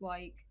seems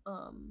like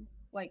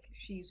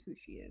she's who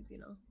she is, you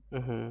know.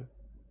 Mhm.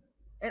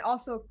 And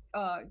also,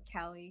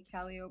 Callie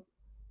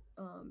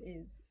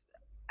is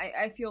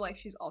I feel like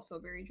she's also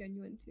very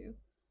genuine too,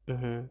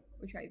 Mhm.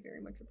 which I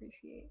very much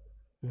appreciate.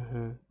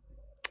 Mhm.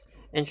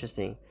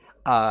 Interesting.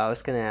 I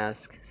was gonna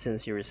ask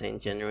since you were saying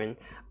genuine.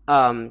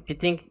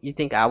 You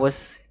think I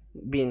was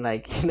being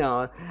like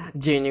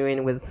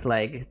genuine with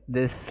like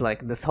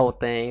this whole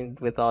thing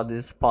with all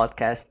this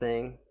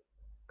podcasting?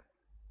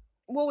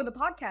 Well, with the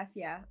podcast,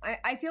 yeah,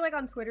 I feel like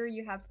on Twitter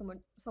you have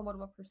somewhat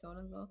of a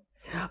persona though.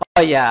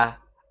 Oh yeah.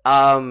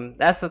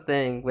 That's the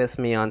thing with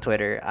me on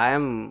Twitter.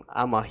 I'm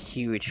a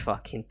huge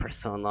fucking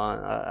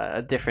persona,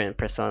 a different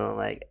persona,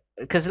 like,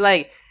 cause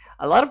like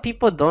a lot of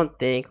people don't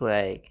think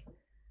like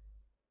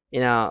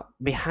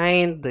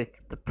behind the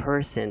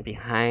person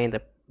behind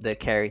the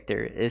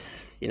character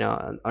is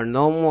a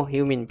normal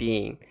human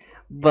being,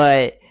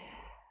 but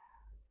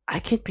I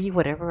could be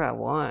whatever I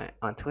want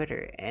on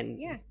Twitter and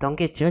Yeah. don't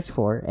get judged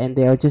for it, and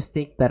they'll just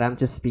think that I'm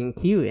just being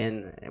cute,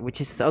 and which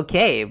is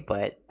okay,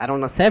 but I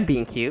don't accept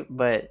being cute,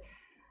 but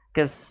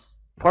because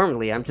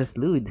formally I'm just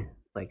lewd,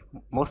 like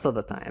most of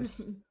the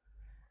times.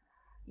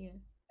 Yeah.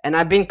 And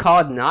I've been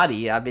called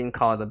naughty, I've been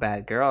called a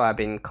bad girl, I've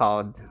been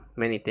called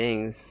many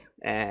things,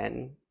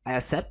 and I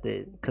accept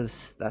it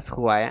because that's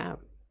who I am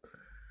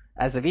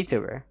as a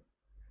VTuber.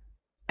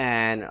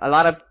 And a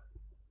lot of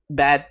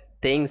bad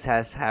things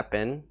has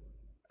happened.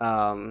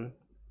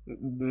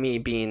 Me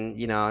being,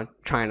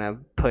 trying to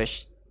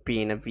push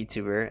being a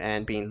VTuber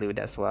and being lewd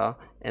as well.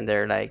 And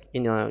they're like,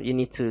 you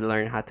need to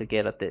learn how to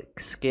get a thick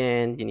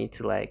skin. You need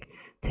to like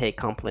take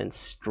compliments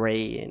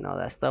straight and all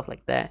that stuff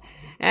like that.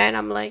 And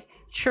I'm like,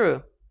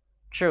 true,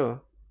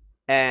 true.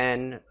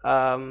 And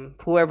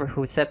whoever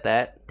who said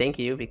that, thank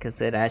you because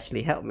it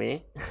actually helped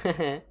me.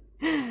 Yeah.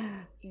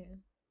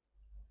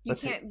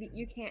 What's it?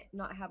 You can't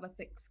not have a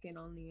thick skin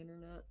on the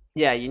internet.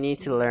 Yeah, you need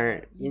to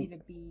learn. You need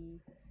to be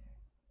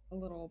a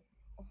little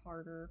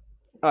harder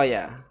Oh on the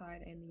yeah.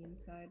 outside and the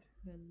inside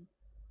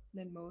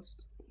than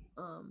most.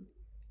 Um,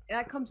 and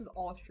that comes with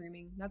all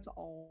streaming. That's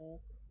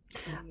all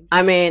streaming in I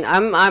general. mean,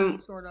 I'm Any I'm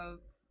sort of.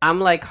 I'm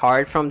like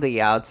hard from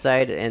the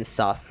outside and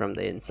soft from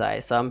the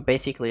inside. So I'm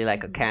basically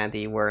like a Hmm.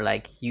 candy where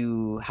like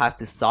you have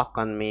to suck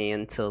on me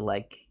until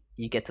like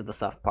you get to the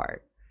soft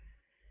part.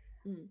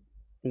 Mm.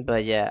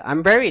 But yeah,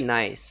 I'm very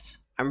nice.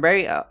 I'm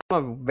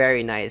a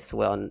very nice,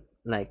 well,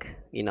 like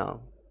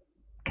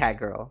cat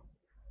girl.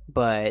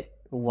 But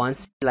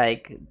once you,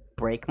 like,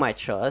 break my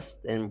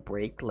trust and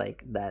break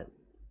like that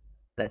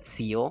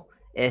seal,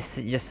 it's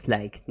just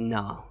like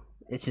no.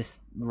 It's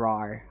just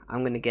raw.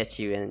 I'm gonna get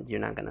you, and you're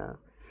not gonna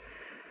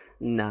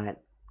not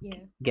Yeah.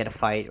 get a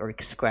fight or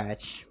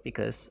scratch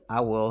because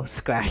I will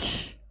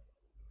scratch.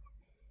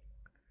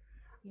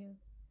 Yeah.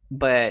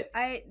 But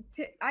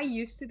I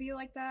used to be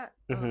like that.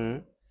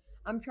 mhm,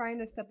 I'm trying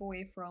to step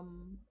away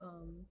from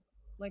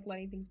like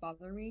letting things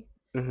bother me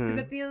because mhm,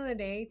 at the end of the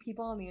day,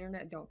 people on the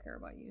internet don't care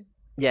about you.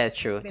 yeah,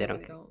 true. They They don't.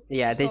 really don't.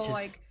 Yeah, they So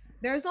like, just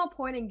there's no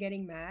point in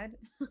getting mad,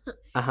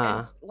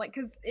 uh-huh. like,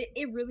 cause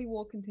it really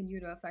will continue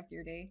to affect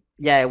your day.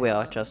 Yeah, it will.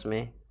 Um, Trust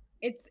me.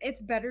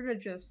 it's better to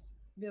just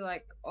be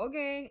like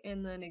okay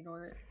and then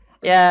ignore it or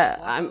just Yeah,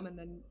 unblock I'm them and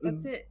then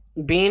that's it.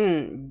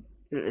 being.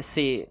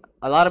 See,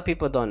 a lot of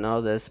people don't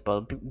know this,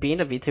 but being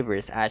a VTuber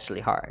is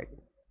actually hard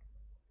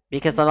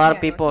because a lot of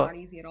Yeah, no, it's people. not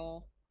easy at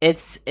all.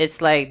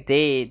 It's like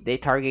they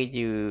target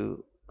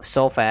you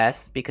so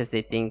fast because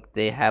they think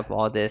they have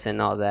all this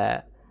and all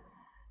that,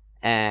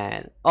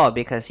 and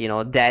because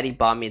daddy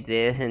bought me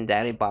this and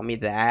daddy bought me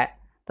that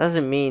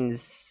doesn't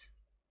means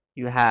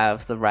you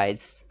have the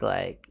rights to,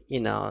 like,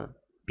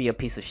 be a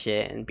piece of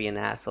shit and be an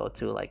asshole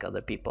to like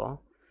other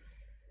people.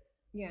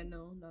 Yeah,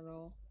 no, not at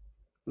all.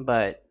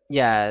 But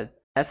yeah,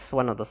 that's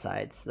one of the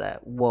sides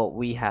that what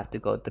we have to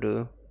go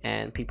through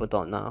and people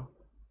don't know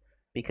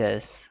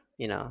because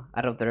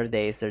out of their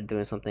days they're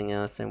doing something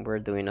else and we're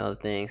doing other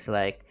things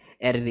like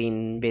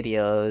editing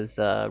videos,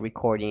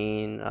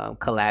 recording,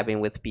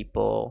 collabing with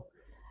people,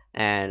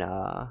 and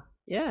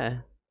yeah,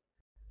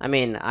 I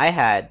mean, I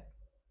had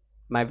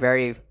my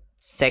very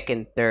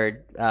second,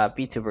 third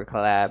VTuber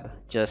collab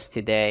just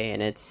today,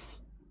 and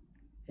it's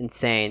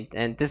insane.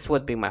 And this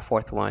would be my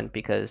fourth one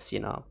because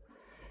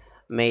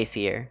May's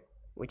here,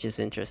 which is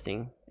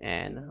interesting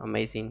and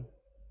amazing.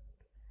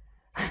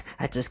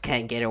 I just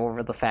can't get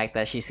over the fact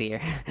that she's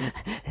here.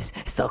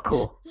 It's so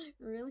cool.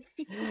 Really?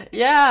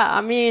 Yeah,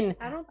 I mean,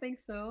 I don't think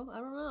so. I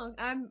don't know.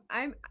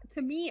 I'm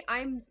to me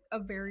I'm a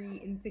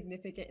very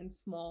insignificant and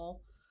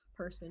small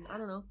person. I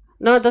don't know.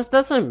 no, this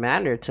doesn't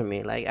matter to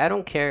me. Like, I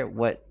don't care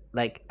what,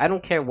 I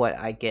don't care what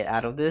I get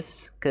out of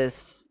this,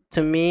 because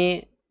to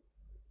me,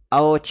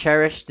 I'll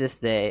cherish this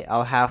day.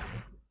 I'll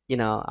have,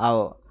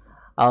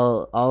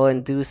 I'll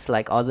induce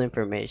like all the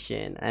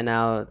information, and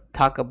I'll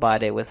talk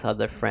about it with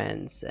other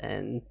friends,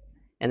 and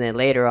then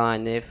later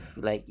on, if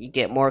like you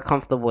get more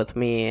comfortable with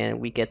me and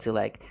we get to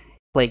like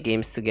play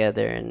games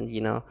together, and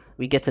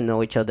we get to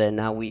know each other, and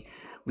now we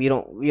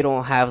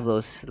don't have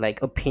those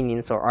like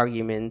opinions or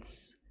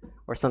arguments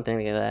or something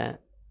like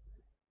that.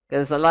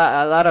 Because a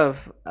lot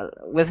of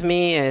with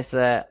me is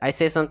I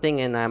say something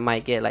and I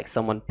might get like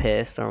someone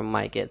pissed or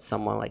might get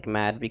someone like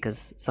mad,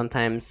 because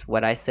sometimes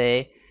what I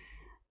say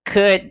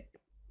could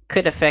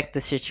could affect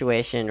the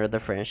situation or the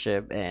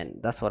friendship, and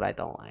that's what I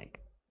don't like.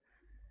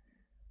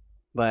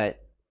 But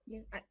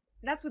Yeah,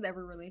 that's with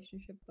every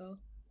relationship though.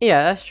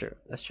 yeah, that's true.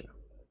 That's true.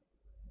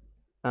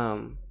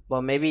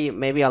 Well, maybe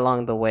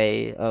along the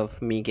way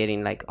of me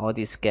getting like all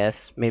these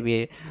guests,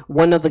 maybe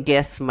one of the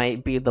guests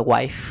might be the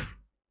wife.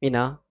 You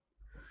know,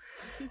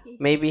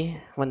 maybe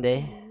one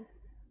day.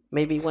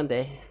 Maybe Maybe one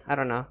day. I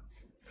don't know.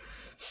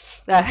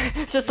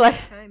 It's just like,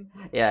 take time.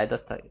 yeah, it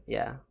does take,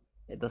 yeah,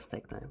 it does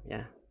take time.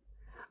 Yeah.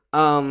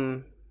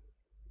 Um.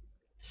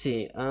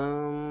 See.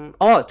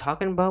 Oh,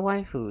 talking about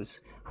waifus.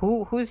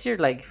 Who's your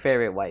like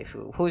favorite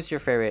waifu? Who's your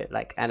favorite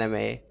like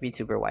anime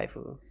VTuber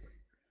waifu?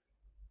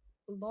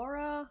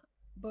 Laura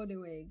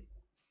Bodewig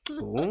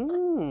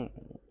Ooh.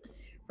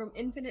 from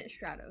Infinite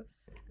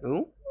Stratos.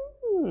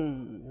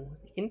 Ooh.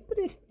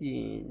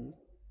 Interesting.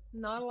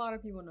 Not a lot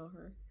of people know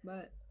her,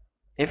 but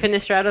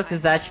Infinite Stratos I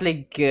is have.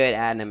 actually good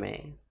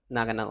anime.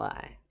 Not gonna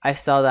lie. I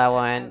saw that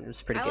one. It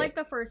was pretty I good. like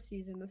the first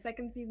season. The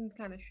second season's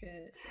kind of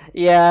shit.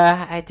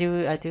 Yeah, I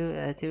do agree.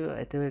 I do.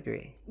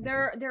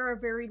 There are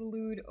very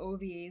lewd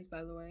OVAs,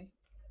 by the way.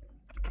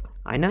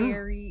 I know.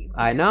 Very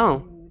I very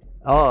know. lewd.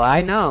 Oh,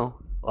 I know.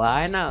 Well,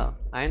 I know.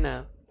 I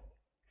know.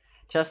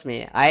 Trust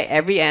me. I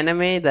every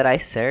anime that I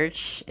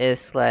search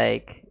is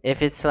like,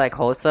 if it's like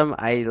wholesome,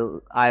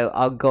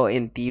 I'll go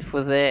in deep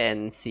with it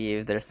and see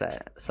if there's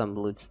some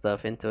loot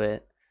stuff into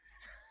it.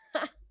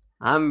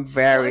 I'm Well,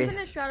 very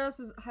Infinite Stratos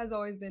has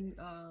always been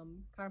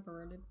kind of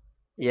perverted a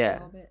yeah.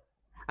 little bit.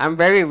 I'm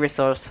very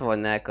resourceful,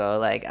 Neko.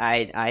 Like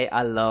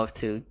I love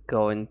to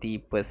go in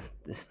deep with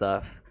the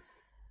stuff,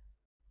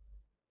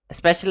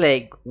 especially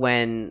like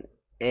when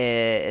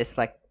it's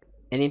like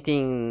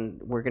anything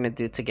we're gonna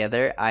do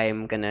together.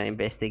 I'm gonna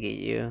investigate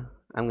you.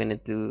 I'm gonna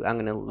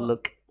Well,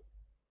 look.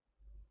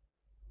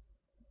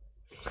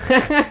 I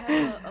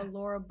have a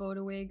Laura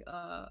Bodewig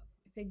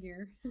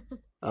figure.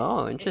 Oh,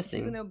 She's in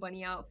interesting. a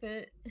bunny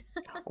outfit.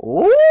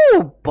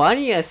 Ooh,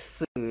 bunny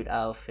suit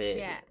outfit.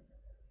 Yeah,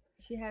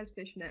 she has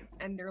fishnets,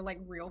 and they're like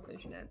real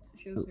fishnets.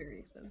 She was very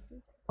expensive.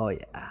 Oh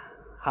yeah.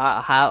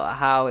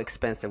 How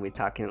expensive we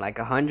talking? Like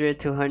 100,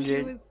 She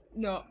 200? was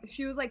no,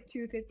 she was like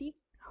 250.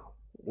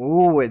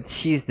 Ooh,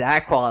 she's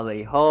that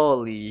quality.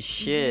 Holy Mhm.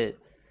 shit.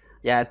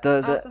 Yeah,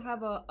 the I the also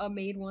have a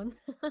maid one.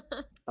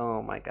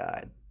 oh my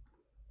god.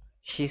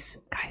 She's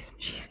guys,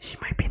 she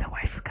might be the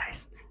wife,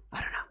 guys.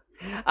 I don't know.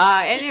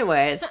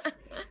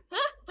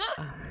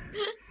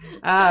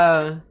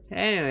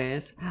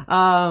 Anyways.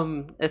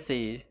 Let's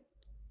see.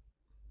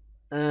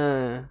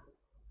 Uh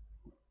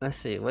let's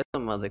see. What's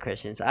some other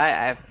questions?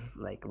 I've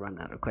like run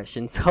out of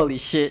questions. Holy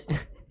shit.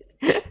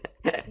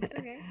 It's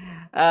okay.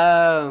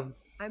 um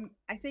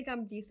I think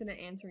I'm decent at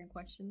answering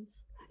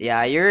questions.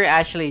 yeah, you're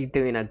actually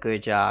doing a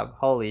good job.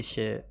 Holy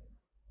shit.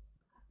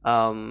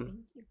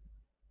 Um Thank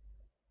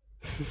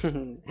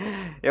you.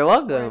 you're Or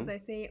as welcome. I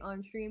say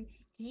on stream,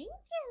 thank you.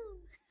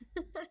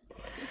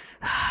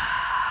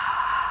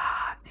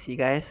 See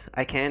guys,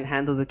 I can't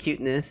handle the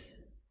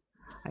cuteness.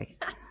 I,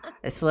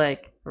 it's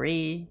like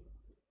re.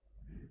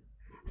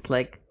 It's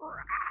like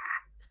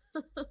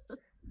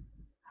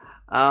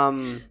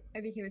um.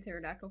 I became a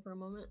pterodactyl for a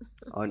moment.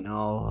 Oh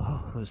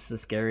no, this is so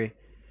scary.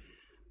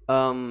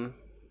 Um,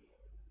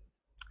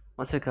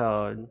 what's it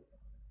called?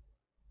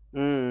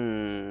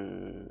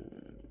 Hmm.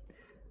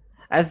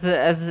 As a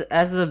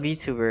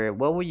VTuber,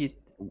 what would you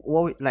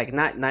like,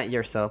 not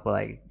yourself, but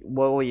like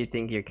what would you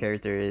think your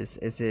character is?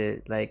 Is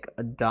it like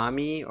a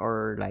dummy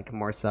or like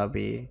more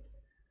subby?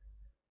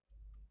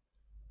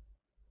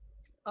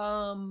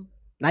 Um,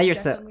 Not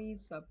yourself. definitely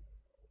sub.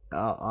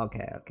 Oh,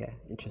 okay, okay.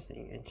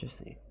 Interesting,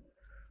 interesting.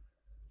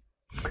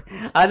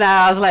 Oh no,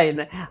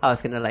 I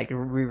was gonna like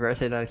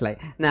reverse it. I was like,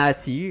 nah,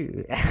 it's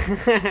you,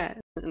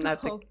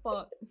 not the Oh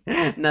fuck!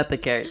 not the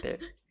character.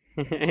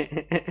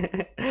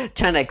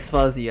 Trying to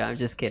expose you. I'm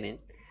just kidding.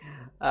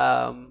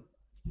 Um.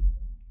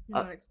 You're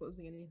Uh, not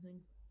exposing anything.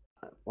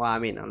 well, I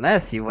mean,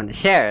 unless you want to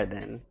share,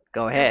 then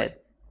go Yeah, but ahead.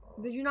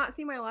 did you not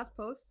see my last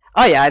post?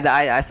 Oh yeah,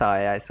 I saw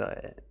it. I saw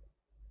it.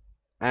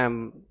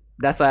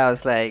 That's why I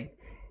was like,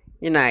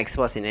 you're not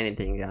exposing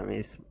anything. I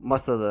mean,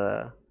 most of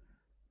the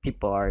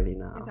people already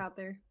It's know. out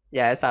there.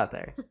 Yeah, it's out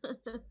there.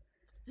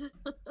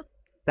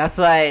 That's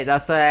why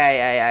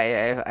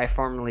I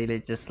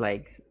formulated just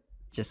like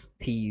just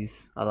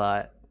tease a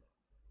lot.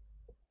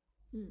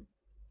 Hmm.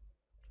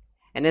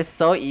 And it's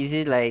so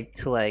easy like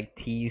to like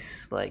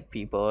tease like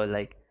people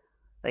like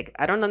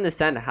I don't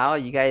understand how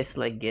you guys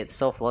like get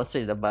so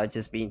flustered about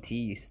just being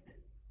teased.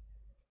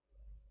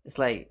 It's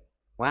like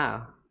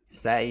wow,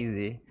 it's that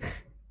easy.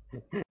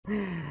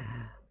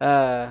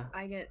 uh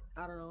I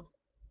don't know.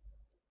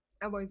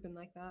 I've always been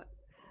like that.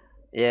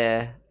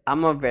 yeah,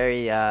 I'm a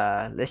very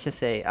let's just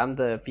say I'm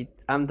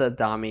the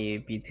dummy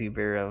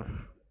VTuber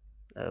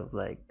of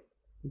like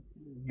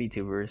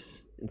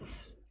VTubers. Hmm.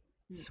 It's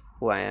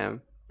who I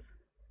am.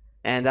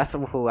 And that's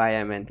who I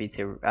am in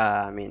VTuber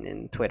I mean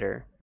in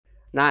Twitter.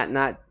 Not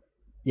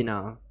you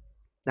know,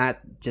 not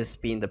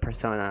just being the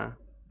persona,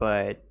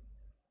 but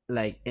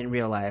like in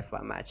real life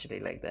I'm actually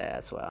like that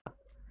as well.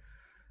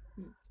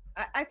 Hmm.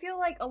 I feel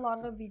like a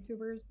lot of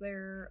VTubers,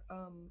 their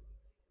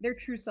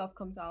true self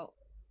comes out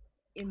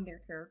in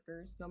their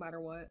characters, no matter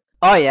what,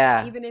 Oh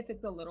yeah. even if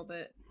it's a little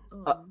bit.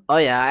 Oh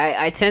yeah,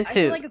 I tend I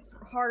feel to like it's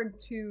hard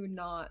to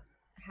not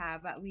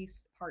have at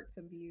least parts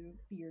of you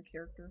be your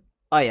character.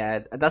 oh yeah,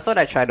 that's what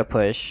I try to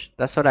push.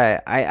 That's what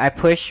I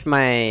push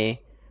my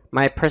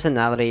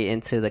personality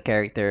into the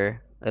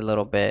character a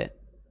little bit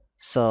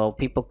so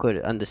people could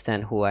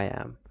understand who I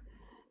am.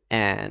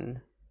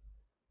 And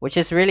which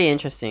is really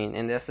interesting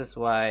and this is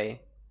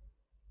why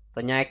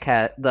the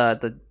NyaaCast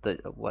the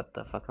what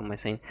the fuck am I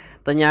saying?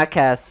 The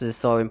NyaaCast is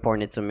so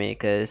important to me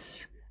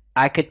cuz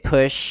I could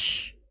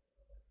push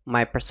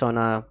my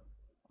persona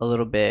a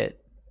little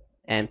bit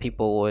and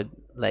people would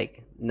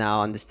like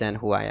now understand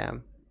who I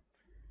am.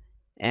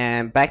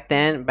 And Hmm. back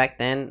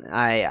then,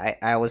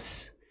 I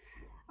was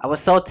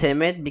so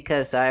timid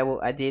because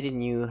I didn't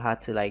knew how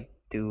to like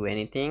do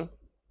anything.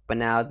 But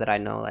now that I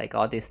know like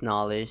all this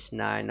knowledge,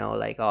 now I know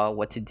like all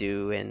what to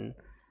do, and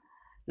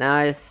now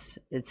it's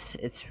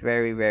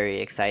very very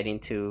exciting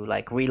to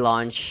like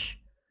relaunch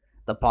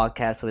the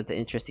podcast with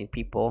interesting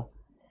people.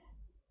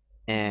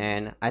 Hmm.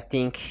 And I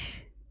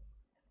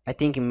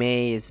think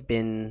May has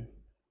been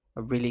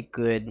a really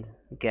good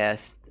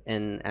guest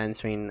in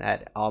answering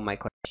at all my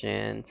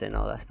questions and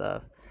all that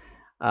stuff.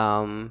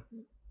 Um,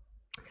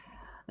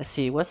 let's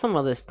see, what's some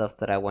other stuff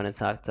that I want to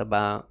talk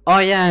about? Oh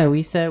yeah,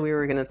 we said we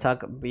were gonna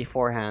talk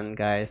beforehand,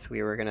 guys.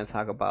 We were gonna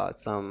talk about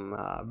some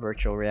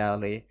virtual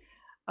reality.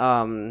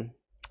 Um,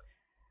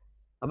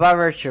 about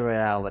virtual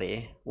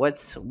reality,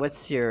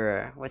 what's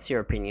your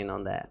opinion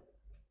on that?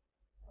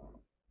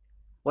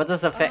 What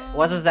does So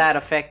that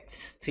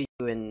affect to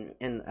you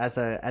in as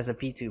a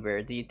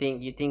VTuber? Do you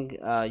think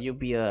you'll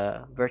be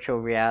a virtual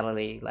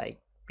reality like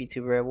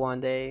VTuber one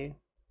day?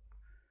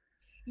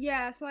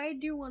 yeah, so I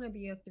do want to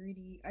be a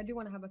 3D. I do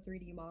want to have a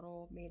 3D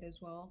model made as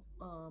well.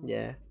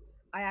 Yeah.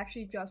 I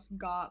actually just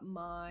got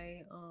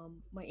my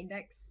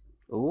index.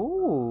 Um,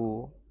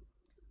 Ooh.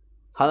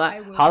 so I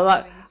will be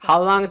doing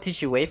How long some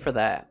did you wait for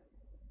that?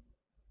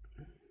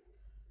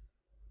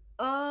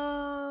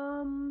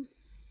 um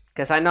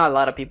Because I know a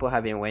lot of people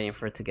have been waiting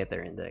for it to get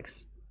their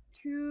index.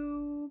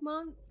 2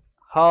 months.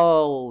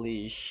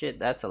 Holy shit,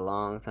 that's a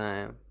long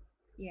time.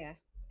 Yeah.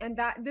 And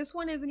that this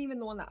one isn't even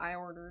the one that I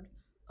ordered.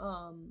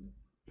 Um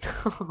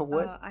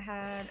What? I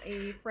had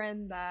a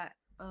friend that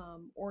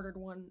ordered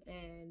one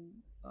and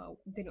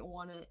didn't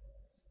want it,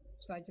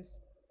 so I just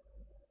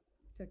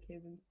took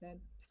his instead.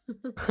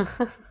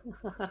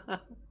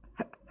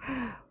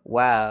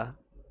 Wow.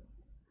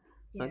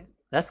 Yeah.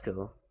 That's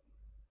cool.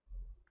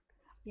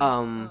 Yeah.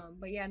 Um,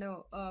 But yeah,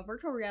 no.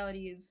 Virtual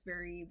reality is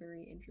very,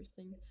 very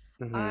interesting.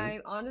 mhm. I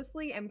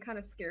honestly am kind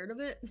of scared of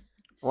it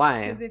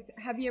Why? because if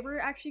have you ever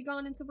actually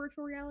gone into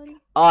virtual reality?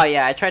 Oh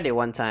yeah, I tried it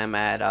one time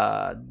at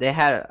they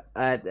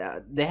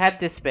had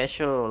this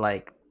special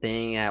like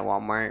thing at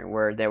Walmart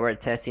where they were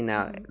testing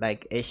out Mm-hmm.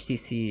 like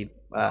HTC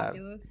The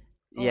Oculus.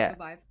 Oh, yeah the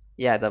Vive.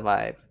 yeah the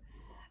Vive,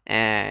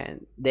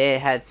 and they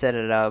had set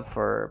it up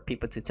for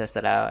people to test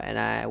it out, and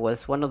I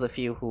was one of the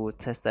few who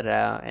tested it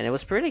out, and it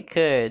was pretty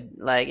good.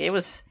 Like it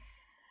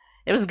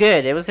was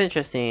good. It was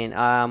interesting.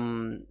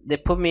 They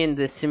put me in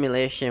this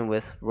simulation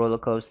with roller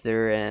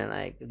coaster and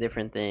like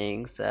different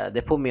things.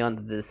 They put me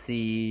under the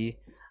sea.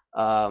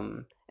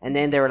 And then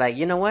Mm-hmm. they were like,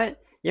 you know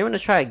what? You want to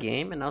try a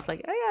game? And I was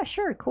like, oh yeah,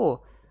 sure,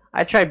 cool.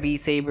 I tried B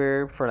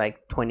Saber for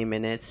like 20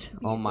 minutes.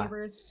 Beat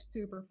Saber is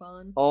super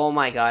fun. Oh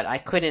my god, I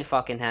couldn't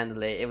fucking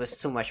handle it. It was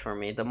too much for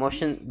me. The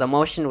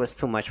motion was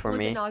too much for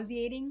Was it me.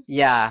 nauseating?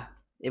 Yeah,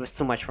 it was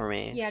too much for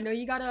me. Yeah, no,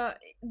 you gotta.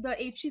 The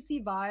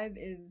HTC Vive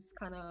is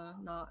kind of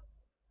not.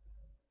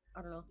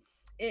 I don't know.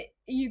 It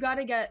you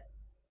gotta get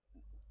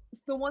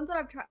the ones that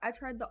I've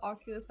tried the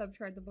Oculus, I've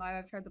tried the Vive,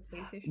 I've tried the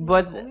PlayStation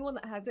one. The But only one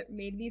that hasn't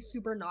made me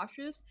super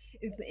nauseous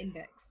is the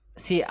Index.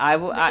 see,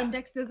 The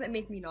Index doesn't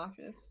make me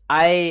nauseous.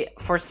 I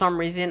for some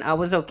reason I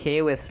was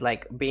okay with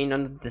like being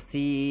under the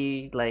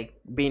sea, like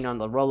being on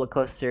the roller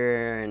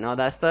coaster and all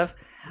that stuff.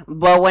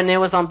 But when it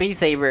was on Beat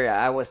Saber,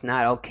 I was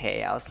not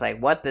okay. I was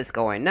like, what is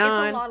going It's a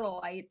on? lot of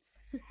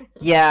lights.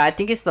 Yeah, I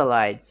think it's the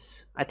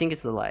lights. I think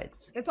it's the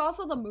lights. It's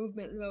also the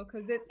movement though,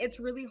 because it's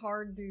really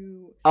hard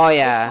to. Oh They call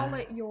yeah,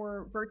 it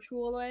your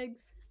virtual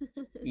legs.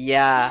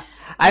 yeah.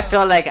 I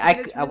felt like But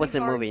it's I really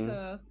wasn't hard moving.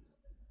 to.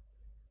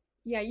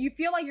 Yeah, you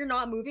feel like you're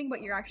not moving,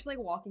 but you're actually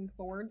like walking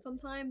forward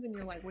sometimes, and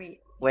you're like, wait.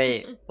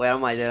 Wait, what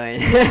am I doing?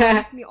 It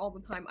happens to me all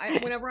the time.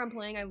 Whenever I'm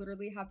playing, I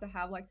literally have to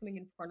have like something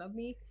in front of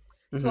me,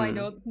 so I Hmm.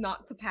 know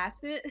not to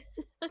pass it.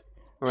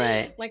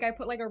 Right. Like I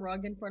put like a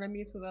rug in front of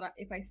me so that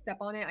if I step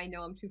on it, I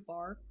know I'm too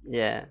far.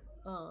 Yeah.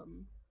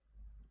 Um,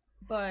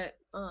 but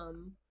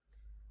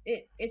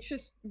it's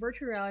just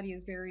virtual reality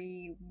is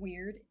very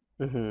weird.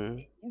 Hmm.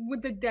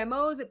 With the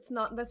demos, it's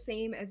not the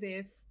same as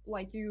if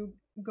like you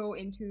go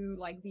into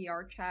like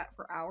VR chat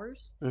for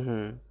hours.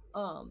 Hmm.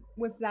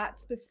 With that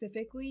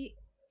specifically,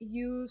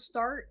 you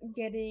start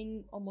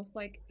getting almost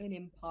like an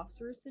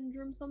imposter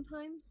syndrome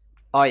sometimes.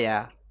 Oh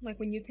yeah. Like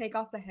when you take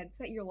off the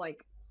headset, you're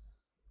like,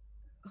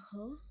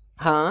 huh?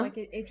 Huh? Like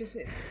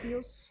it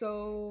feels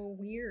so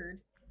weird.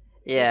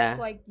 It's Yeah.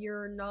 like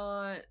you're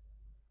not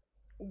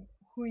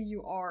who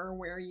you are or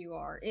where you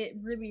are. It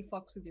really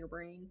fucks with your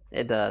brain.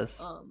 It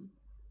does. Um,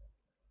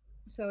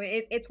 so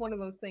it's one of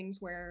those things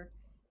where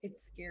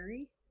it's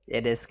scary.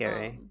 It is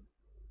scary. Um,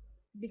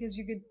 because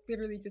you could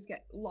literally just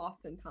get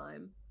lost in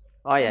time,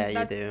 Oh yeah,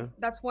 and you do.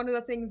 that's one of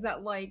the things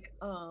that like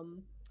a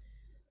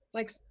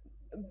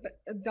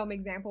dumb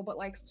example, but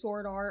like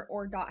Sword Art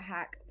or Dot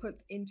Hack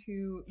puts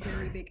into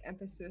very big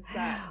emphasis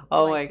that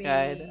Oh like my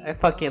god, I they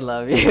fucking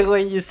love you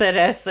when you said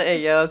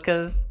essay, yo,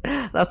 cause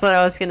that's what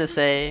I was gonna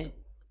say.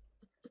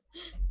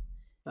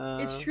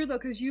 it's Uh, true though,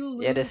 because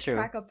you yeah, it is lose true.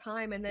 track of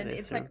time, and It then is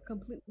it's like true. a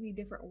completely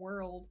different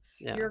world.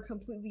 Yeah. You're a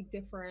completely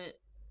different.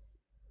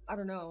 I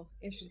don't know.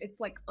 It's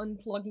like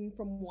unplugging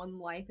from one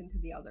life into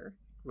the other.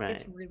 It's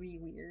Right. really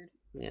weird.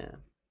 Yeah.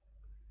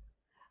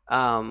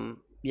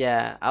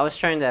 Yeah, I was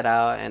trying that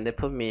out and they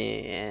put me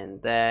in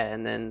that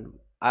and then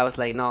I was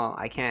like, no,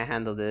 I can't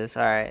handle this.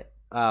 All right.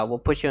 We'll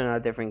put you in a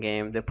different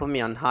game. They put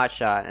me on Hot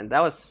Shot and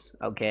that was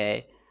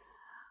okay.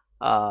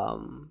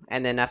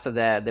 And then after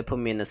that they put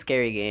me in a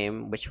scary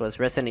game which was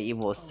Resident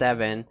Evil Oh,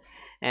 7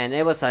 and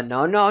it was a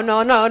no no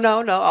no no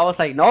no no. I was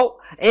like, no.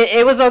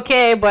 It was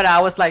okay, but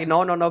I was like,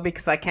 no no no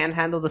because I can't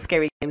handle the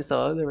scary game,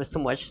 so there was too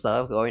much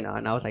stuff going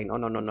on. I was like, no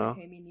no no it's no.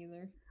 okay. Me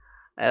neither.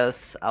 I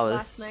Last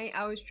was night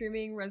I was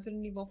streaming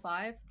Resident Evil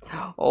 5, and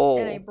I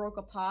oh broke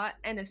a pot,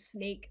 and a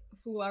snake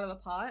flew out of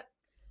the pot.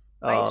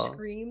 I oh.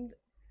 screamed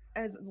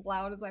as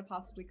loud as I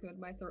possibly could.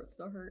 My throat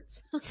still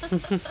hurts.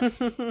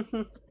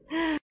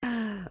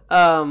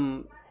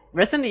 um,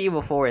 Resident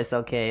Evil 4 is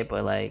okay,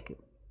 but like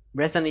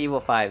Resident Evil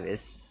 5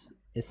 is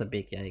a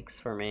big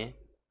yikes for me.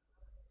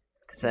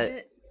 Cause Is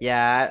it?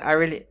 yeah, I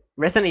really Okay.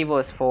 Resident Evil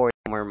is 4 is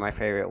more my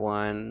favorite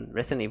one.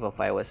 Resident Evil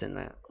 5 wasn't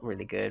that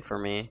really good for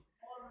me,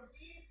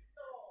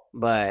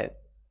 but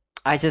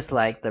I just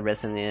like the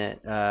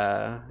Resident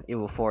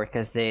Evil 4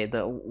 because they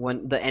the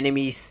when the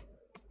enemies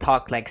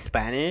talk like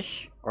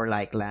Spanish or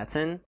like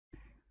Latin.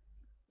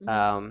 Mm-hmm.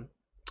 um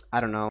I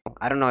don't know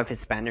if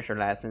it's Spanish or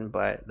Latin,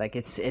 but like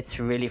it's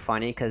really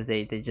funny because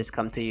they just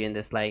come to you in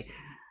this like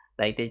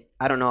they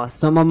I don't know,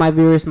 some of my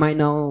viewers might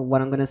know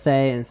what I'm gonna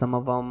say and some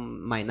of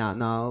them might not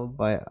know,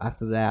 but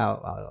after that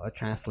I'll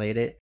translate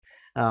it.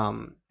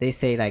 They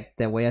say like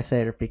the way I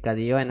said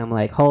picadillo and I'm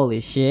like,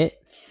 holy shit,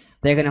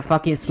 they're gonna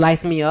fucking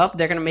slice me up,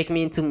 they're gonna make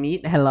me into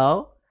meat,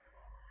 hello.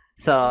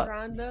 So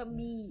Ground up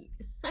meat.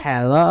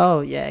 hello,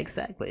 yeah,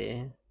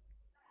 exactly.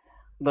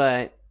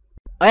 But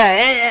oh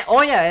yeah,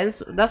 oh yeah,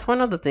 that's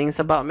one of the things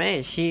about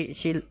May. She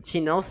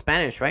knows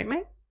Spanish, right,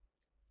 May?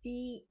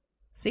 Sí,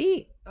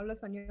 See. hablo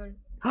español.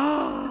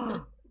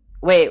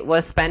 Wait,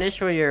 was Spanish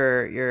for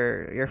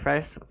your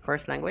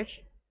first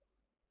language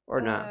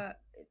or not? uh,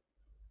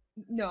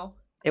 no,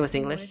 It was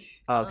English. English.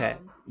 Oh, okay.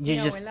 You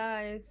Mi just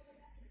abuela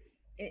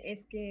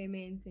es que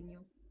me enseñó.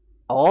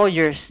 oh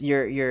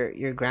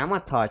your grandma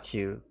taught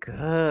you.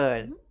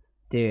 Good, Mhm.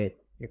 dude.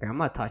 Your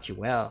grandma taught you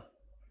well.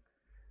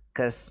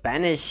 Cause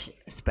Spanish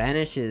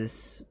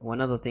is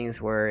one of the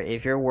things where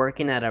if you're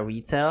working at a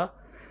retail,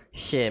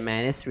 shit,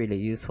 man, it's really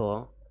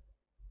useful.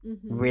 Mhm.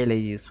 Really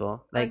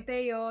useful. Like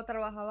Antes yo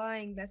trabajaba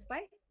en Best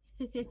Buy.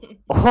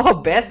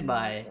 oh, Best Y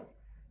Buy.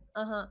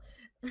 ajá.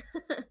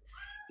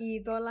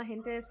 Y toda la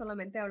gente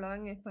solamente hablaba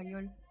en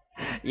español.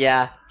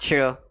 Yeah,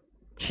 true,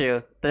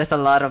 true. There's a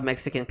lot of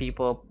Mexican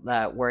people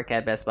that work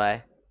at Best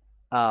Buy.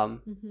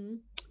 Um, Mhm.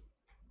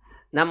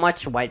 not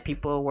much white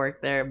people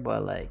work there,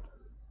 but like,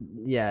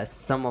 yeah,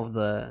 some of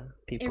the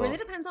It really people.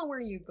 depends on where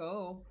you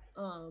go.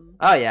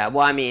 Oh yeah,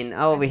 well, I mean,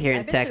 over here in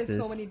I've been to so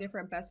many Texas.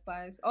 different Best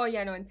Buys. Oh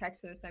yeah, no, in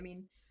Texas. I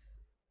mean,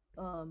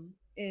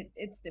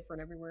 it's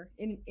different everywhere.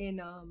 In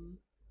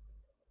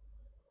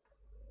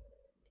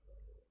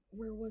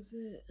where was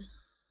it?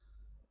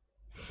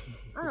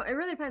 I don't know. It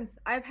really depends.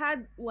 I've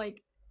had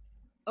like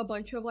a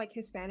bunch of like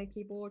Hispanic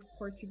people,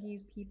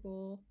 Portuguese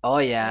people, Oh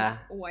like yeah,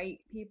 white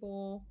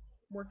people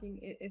working.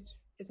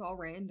 It's all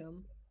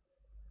random.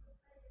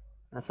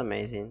 That's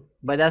amazing.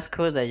 But that's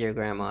cool that your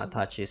grandma Mhm.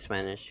 taught you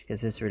Spanish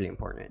because it's really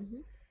important.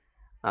 Mhm.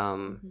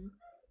 Um, Mhm.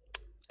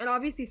 And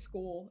obviously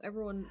school.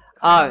 Everyone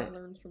kind uh, of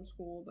learns from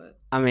school, but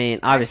I mean,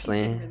 I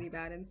actually did obviously. really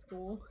bad in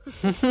school.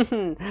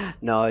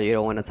 No, you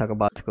don't want to talk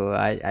about school.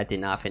 I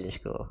did not finish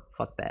school.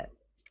 Fuck that.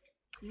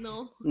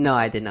 No. No,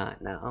 I did not.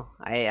 No,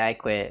 I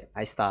quit.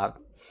 I stopped.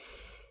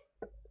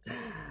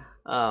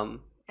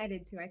 Um, I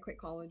did too. I quit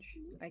college.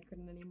 I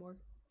couldn't anymore.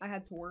 I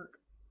had to work.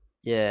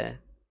 yeah.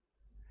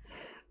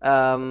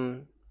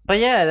 But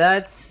yeah,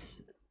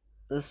 that's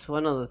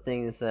one of the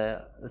things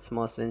that is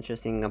most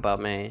interesting about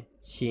May.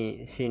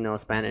 She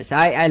knows Spanish.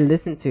 I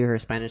listened to her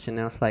Spanish and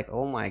I was like,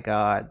 oh my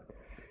god,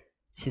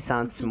 she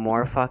sounds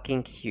more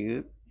fucking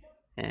cute.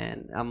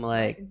 And I'm What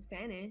like, in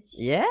Spanish?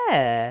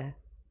 yeah,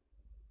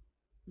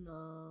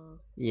 No.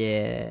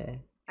 yeah.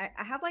 I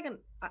have like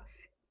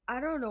I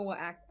don't know what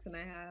accent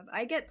I have.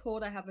 I get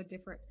told I have a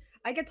different.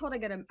 I get told I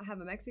have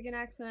a Mexican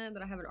accent,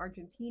 that I have an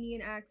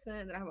Argentinian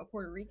accent, that I have a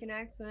Puerto Rican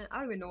accent. I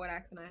don't even know what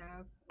accent I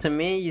have. To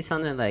me, you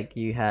sounded like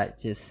you had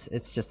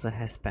it's just a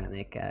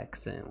Hispanic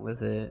accent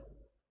with it,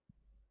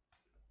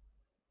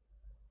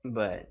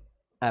 but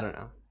I don't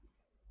know.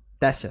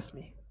 That's just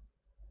me.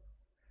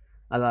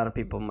 A lot of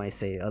people might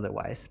say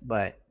otherwise,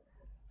 but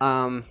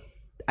um,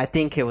 I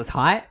think it was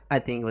hot. I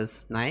think it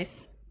was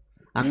nice.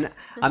 I'm not,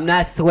 I'm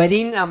not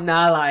sweating. I'm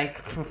not like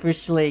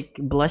officially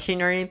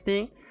blushing or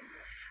anything.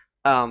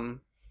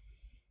 Um,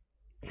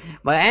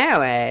 but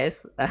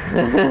anyways,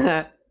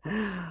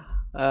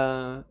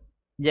 uh,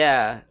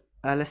 yeah.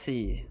 Let's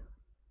see.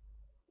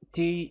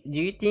 Do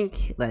you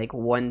think like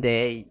one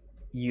day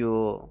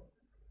you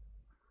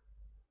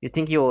you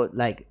think you'll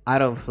like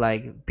out of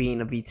like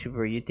being a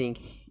VTuber, you think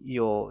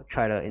you'll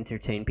try to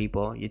entertain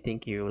people? You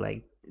think you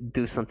like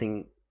do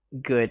something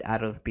good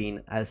out of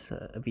being as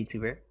a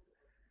VTuber?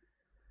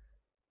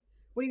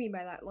 What do you mean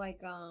by that? Like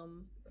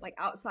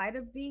outside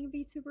of being a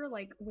VTuber,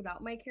 like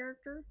without my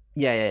character?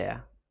 Yeah, yeah, yeah.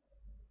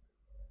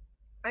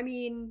 I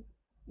mean,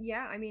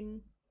 yeah. I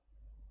mean,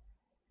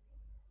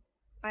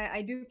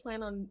 I do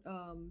plan on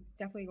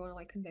definitely going to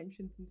like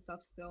conventions and stuff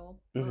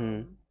still.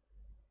 Mm-hmm.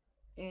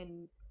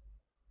 And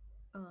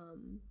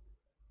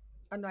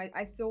I don't know,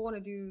 I still want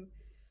to do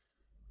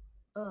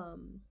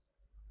um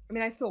I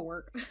mean I still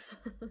work.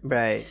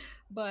 Right.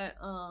 But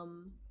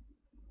I'm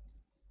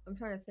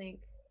trying to think.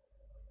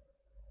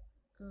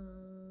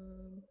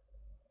 Um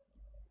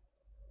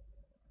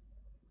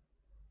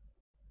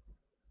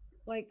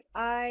like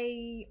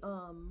I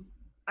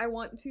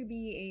want to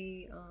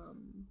be a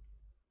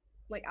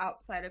like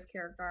outside of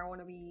character, I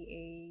want to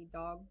be a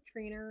dog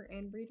trainer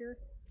and breeder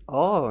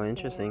Oh,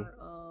 interesting.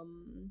 for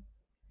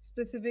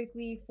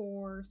specifically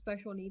for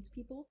special needs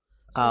people.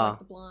 So like Oh,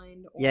 the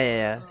blind yeah, yeah,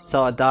 or yeah.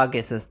 So a dog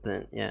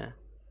assistant. Yeah.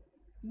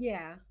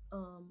 yeah,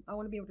 I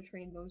want to be able to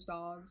train those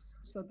dogs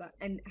so that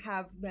and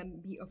have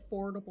them be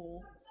affordable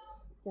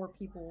for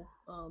people.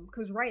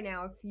 Because right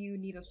now, if you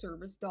need a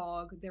service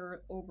dog,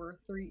 they're over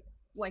 $30,000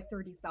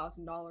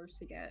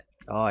 to get.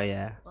 Oh,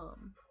 yeah.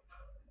 Um,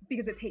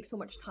 because it takes so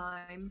much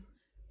time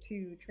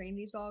to train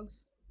these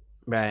dogs.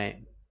 Right.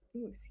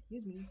 Ooh,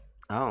 excuse me.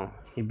 Oh,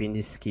 you've been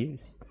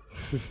excused.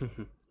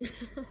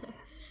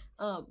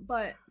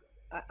 But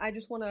I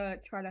just want to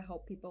try to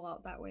help people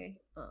out that way.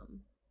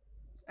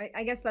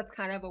 I guess that's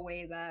kind of a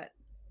way that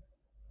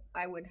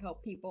I would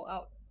help people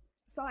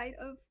outside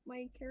of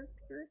my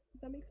character.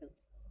 If that makes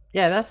sense.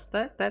 Yeah,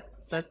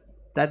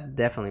 that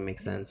definitely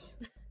makes sense.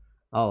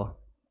 Oh,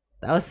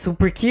 that was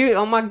super cute.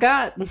 Oh my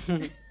god.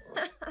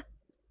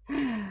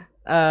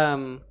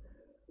 um,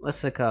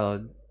 what's it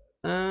called?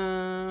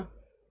 Uh,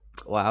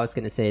 well, I was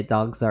gonna say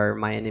dogs are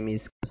my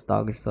enemies because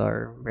dogs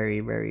are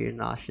very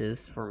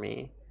nauseous for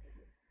me.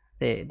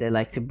 They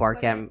like to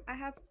bark But at I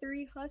have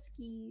three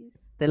huskies.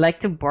 they like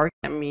to bark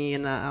at me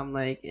and I'm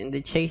like and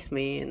they chase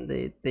me and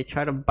they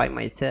try to bite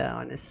my tail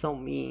and it's so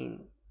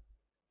mean.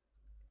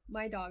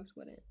 My dogs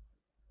wouldn't.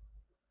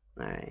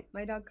 All right,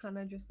 My dog kind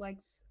of just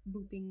likes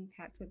booping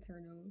cats with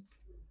her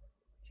nose.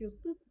 She goes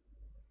boop.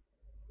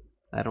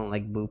 I don't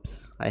like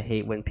boops. I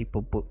hate when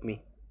people boop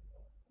me.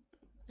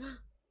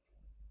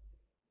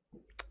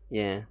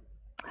 Yeah,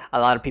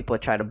 a lot of people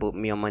try to boop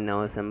me on my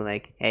nose. I'm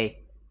like,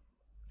 hey,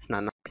 it's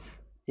not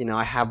nice. You know,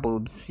 I have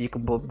boobs. You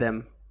can boop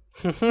them.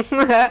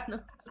 No.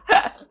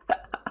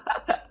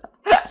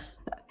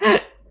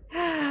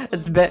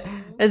 it's Oh be-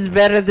 no. it's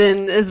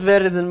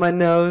better than my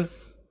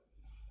nose.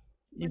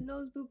 But You,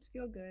 nose boops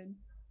feel good.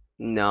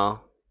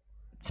 no,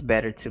 it's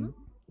better Hmm? to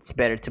it's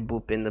better to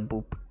boop in the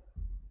boop.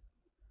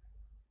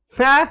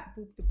 Ha!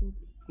 Boop the boop.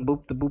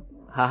 Boop the boop.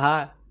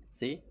 Haha.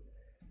 See,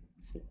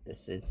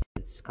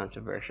 it's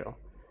controversial.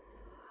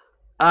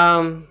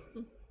 Um,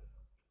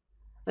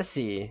 let's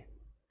see.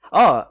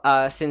 Oh,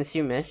 since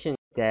you mentioned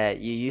that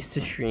you used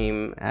to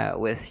stream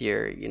with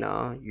your,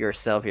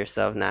 yourself,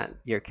 not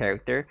your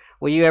character,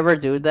 will you ever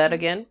do that Mhm.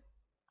 again,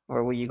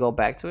 or will you go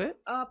back to it?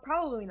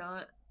 Probably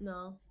not.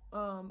 No.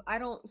 I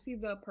don't see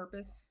the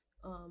purpose.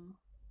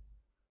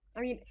 I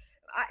mean,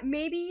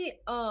 maybe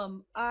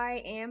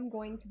I am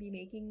going to be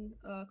making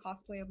a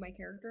cosplay of my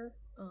character.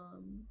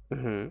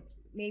 Mm-hmm.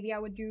 maybe I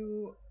would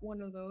do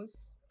one of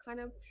those kind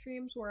of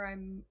streams where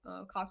I'm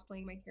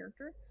cosplaying my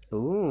character. I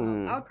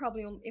Ooh. would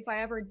probably if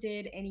I ever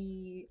did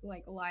any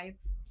like live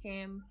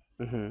cam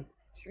Mm-hmm.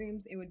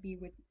 streams, it would be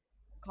with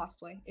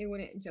cosplay. It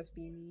wouldn't just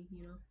be me,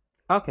 you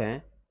know.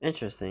 Okay.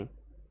 Interesting.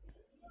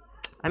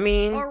 I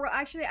mean, Or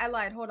actually, I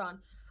lied. Hold on.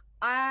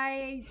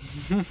 I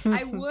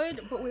I would,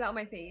 but without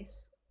my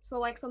face. So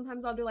like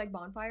sometimes I'll do like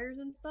bonfires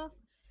and stuff,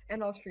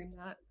 and I'll stream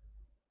that.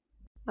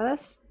 oh,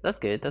 that's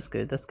good. That's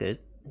good. That's good.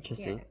 Yeah,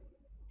 Interesting.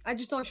 I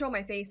just don't show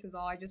my face is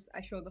all. I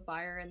show the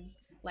fire and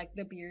like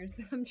the beers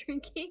that I'm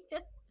drinking.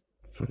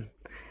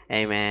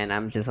 Hey man,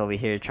 I'm just over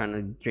here trying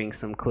to drink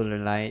some Cooler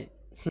Light,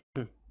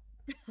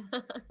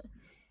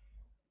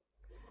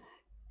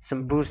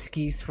 some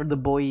brewskis for the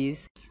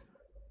boys.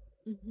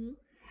 Mhm.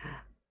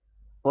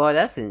 Well,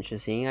 that's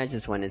interesting. I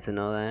just wanted to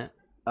know that.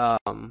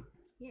 Um,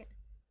 Yeah.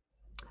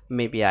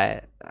 maybe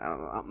I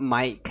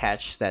might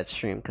catch that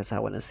stream because I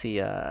want to see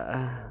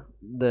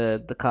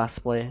the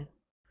cosplay.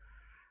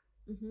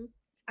 Mhm.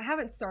 I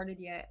haven't started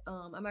yet.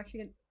 I'm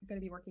actually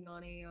gonna be working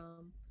on a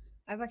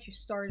I've actually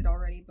started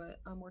already, but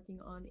I'm working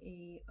on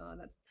a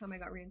that time I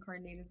got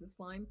reincarnated as a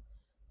slime.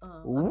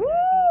 I'm gonna be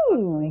Woo!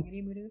 cosplaying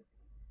Rimuru.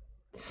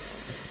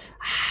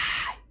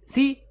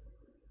 See,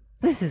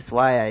 this is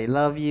why I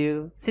love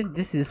you. See,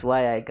 this is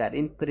why I got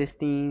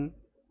interesting.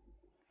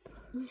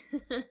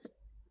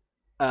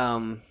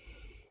 Um,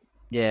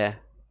 yeah.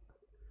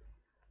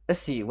 Let's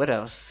see what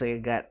else I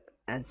got.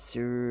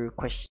 Answer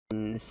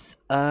questions.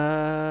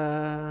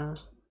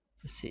 Let's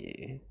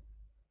see.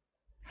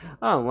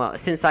 Oh well,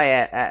 since I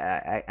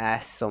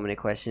asked so many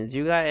questions,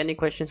 you got any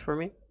questions for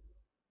me?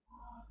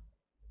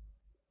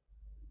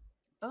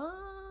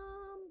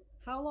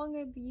 How long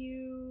have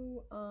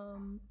you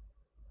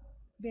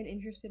been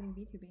interested in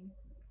VTubing?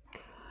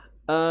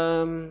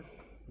 Um,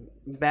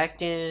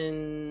 back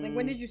Like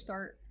when in did you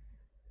start?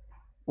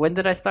 when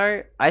did I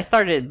start? I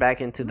started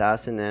back in Mhm.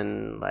 2000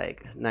 and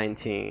like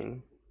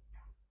 19.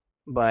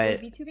 With But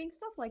VTubing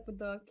stuff, like with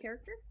the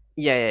character?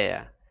 yeah, yeah,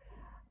 yeah.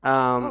 Oh,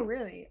 Um,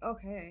 really?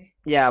 Okay.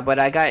 yeah, but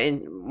I got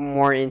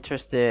more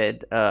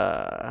interested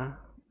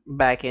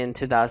back in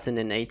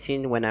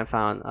 2018 when I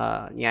found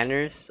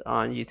Yanners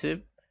on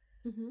YouTube.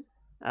 Mhm.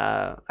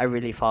 I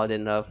really fall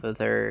in love with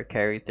her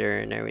character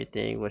and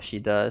everything what she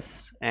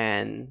does,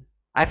 and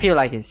I feel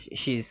like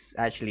she's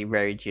actually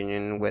very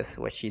genuine with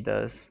what she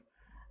does,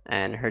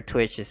 and her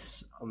Twitch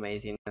is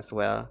amazing as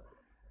well.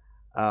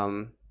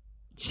 Um,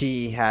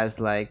 she has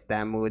like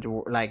that mood,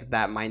 like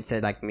that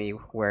mindset, like me,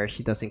 where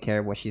she doesn't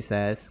care what she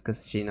says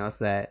because she knows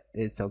that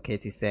it's okay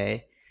to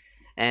say.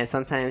 And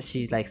sometimes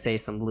she like Mhm.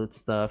 says some lewd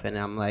stuff, and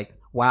I'm like,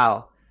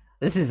 wow,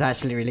 this is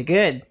actually really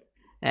good.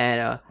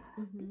 And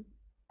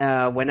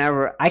Mhm.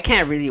 whenever I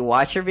can't really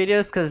watch her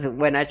videos because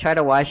when I try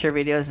to watch her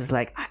videos, it's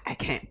like I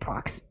can't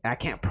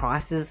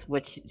process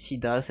what she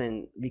does,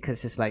 and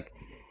because it's like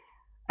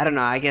I don't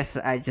know. I guess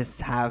I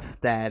just have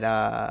that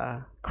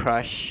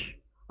crush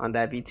on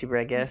that VTuber.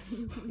 I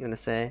guess you wanna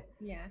say.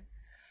 Yeah.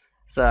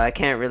 So I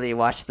can't really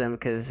watch them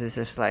because it's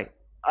just like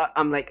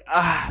I'm like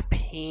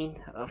pain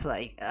of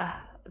like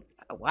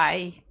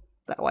why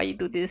why you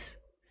do this.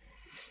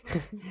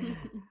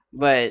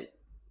 But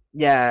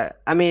yeah,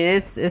 I mean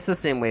it's the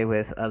same way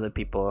with other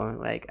people.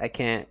 Like I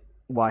can't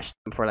watch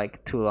them for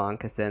like too long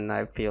because then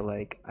I feel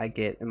like I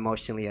get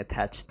emotionally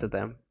attached to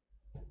them.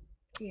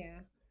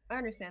 Yeah. I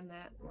understand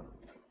that.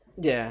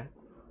 Yeah,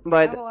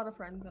 I have but a lot of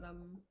friends that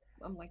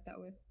I'm like that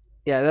with.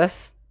 yeah,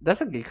 that's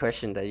a good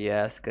question that you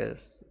ask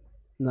because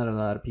not a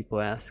lot of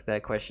people ask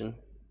that question.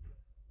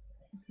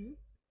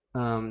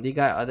 Mhm. You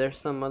got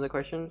some other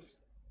questions?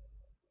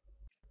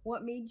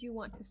 What made you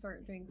want to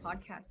start doing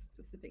podcasts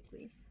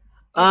specifically,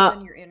 other Uh,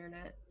 than your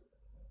internet?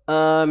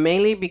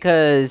 mainly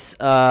because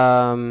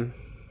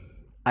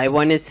I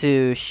wanted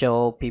to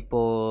show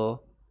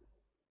people.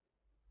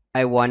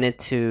 I wanted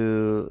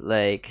to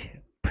like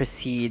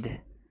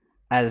proceed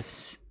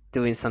as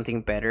doing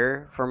something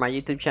better for my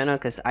YouTube channel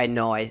because I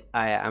know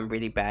I'm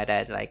really bad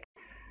at like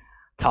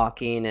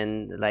talking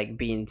and like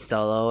being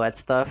solo at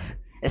stuff,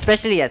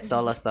 especially at Mhm.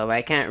 solo stuff.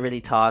 I can't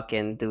really talk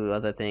and do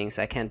other things.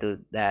 I can't do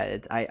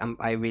that.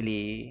 I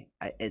really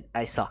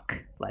I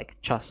suck. Like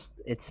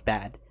trust, it's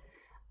bad.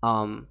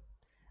 Um,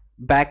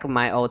 back in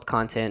my old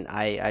content,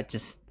 I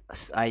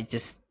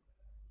just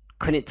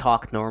couldn't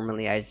talk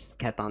normally. I just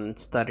kept on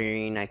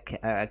stuttering. I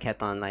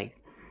kept on like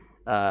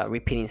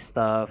repeating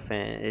stuff,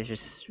 and it's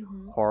just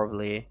Mhm.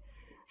 horribly.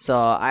 So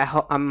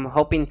I'm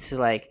hoping to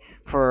like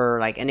for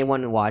like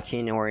anyone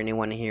watching or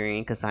anyone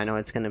hearing, because I know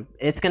it's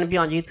gonna be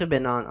on YouTube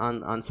and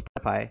on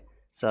Spotify.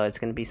 So it's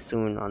gonna be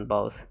soon on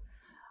both.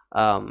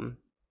 Um,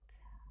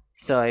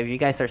 so if you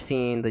guys are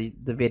seeing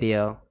the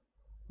video,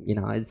 you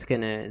know it's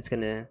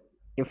gonna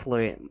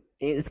influence.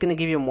 It's gonna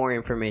give you more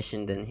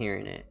information than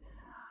hearing it.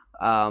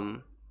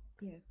 Um,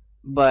 Yeah.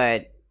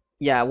 but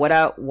yeah, what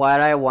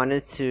I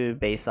wanted to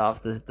base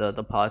off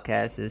the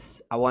podcast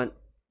is I want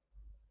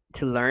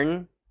to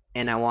learn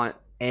and I want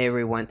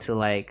everyone to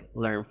like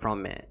learn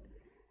from it.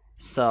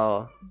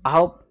 So I Mhm.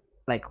 hope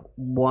like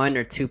one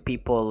or two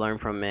people learn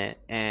from it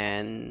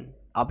and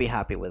I'll be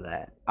happy with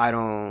that.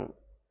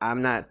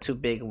 I'm not too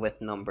big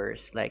with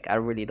numbers. Like I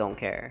really don't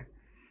care.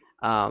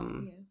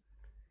 Um Yeah.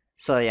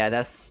 so yeah,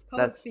 Public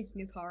that's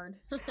speaking is hard.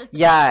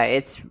 yeah,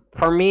 it's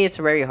for me it's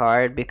very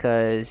hard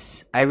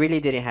because I really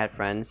didn't have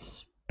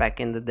friends back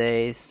in the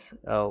days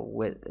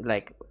with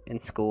like in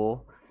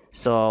school.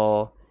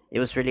 So it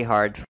was really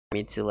hard for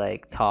me to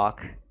like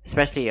talk,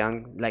 especially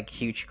on like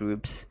huge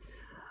groups.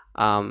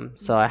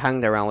 So I Mm,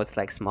 hung around with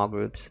like small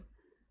groups.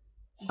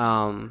 mhm,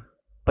 Um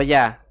but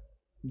yeah,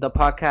 the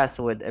podcast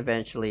would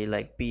eventually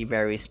like be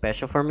very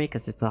special for me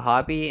because it's a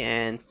hobby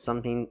and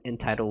something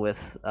entitled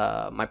with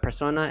my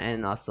persona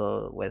and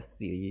also with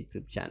the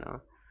YouTube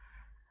channel.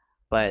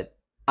 But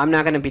I'm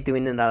not gonna be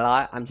doing it a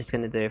lot. I'm just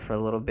gonna do it for a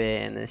little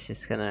bit, and it's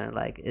just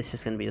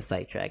gonna be a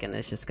sidetrack, and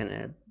it's just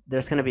gonna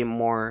there's gonna be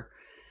more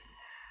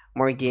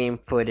game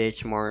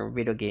footage, more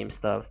video game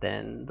stuff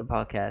than the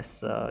podcast.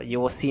 So mhm. you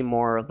will see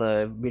more of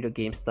the video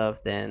game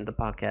stuff than the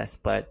podcast,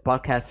 but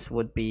podcasts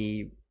would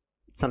be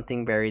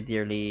something very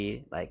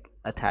dearly like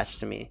attached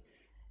to me.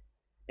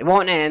 It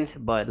won't end,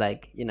 but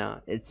like it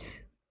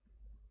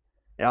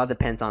all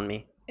depends on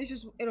me. It's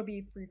just it'll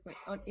be frequent,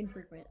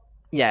 infrequent.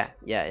 Yeah,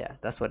 yeah, yeah.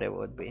 That's what it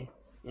would be.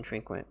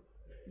 Infrequent.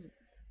 Mm.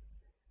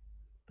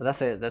 But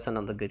that's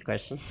another good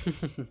question.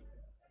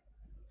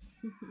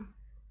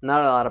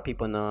 Not a lot of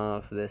people know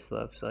of this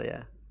stuff, so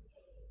yeah,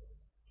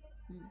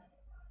 Mm.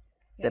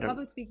 Yeah, they don't.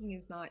 public speaking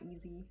is not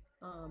easy.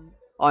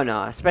 Oh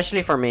no,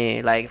 especially for It's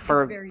me, like it's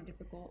for very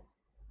difficult.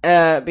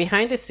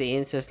 behind the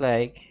scenes is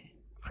like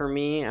for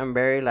me,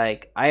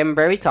 I am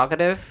very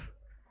talkative,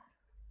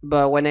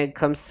 but when it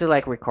comes to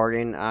like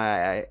recording,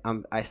 I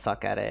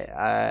suck at it. You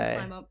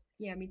climb up.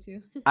 Yeah, me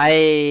too.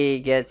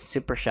 I get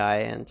super shy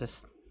and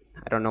just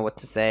I don't know what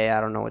to say, I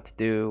don't know what to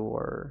do,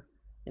 or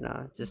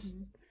just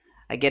Hmm.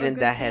 I get A in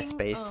good that thing.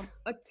 headspace.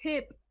 A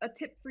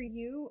tip for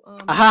you.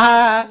 As a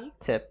Ah, technique.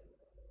 tip.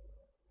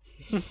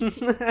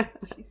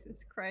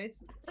 Jesus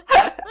Christ.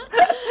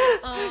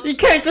 You um,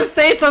 can't just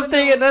say but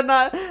something and no. then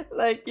not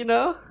like.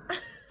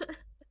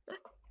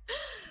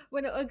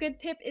 When a good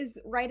tip is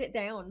write it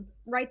down.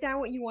 Write down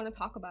what you want to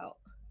talk about.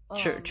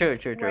 True, true,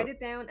 true, Write true. it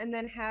down and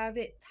then have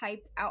it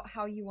typed out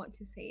how you want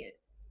to say it.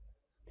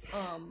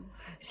 Um,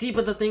 See,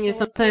 but the thing is,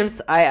 so let's say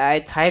sometimes I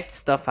type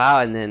stuff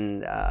out and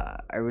then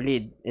I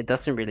really it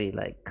doesn't really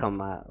like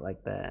come out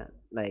like that.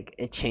 Like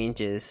it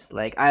changes.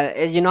 Like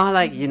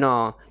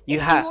mhm. you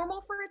It's have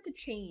normal for it to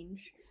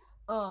change.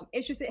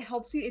 It's just it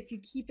helps you if you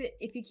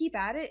keep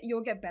at it,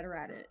 you'll get better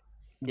at it.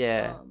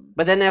 yeah. Um,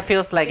 But then it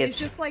feels like it's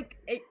just like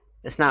it.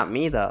 it's not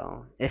me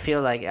though. I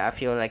feel like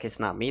it's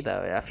not me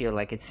though. I feel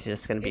like it's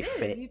just gonna be It is.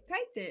 fit. You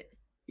typed it.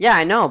 Yeah,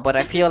 I know, but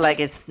I feel like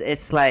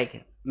it's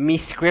like me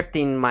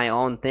scripting my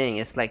own thing.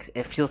 It's like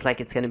it feels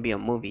like it's gonna be a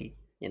movie.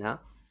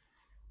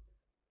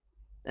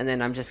 And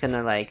then I'm just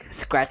gonna like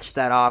scratch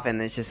that off,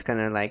 and it's just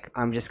gonna like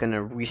I'm just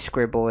gonna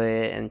re-scribble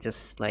it and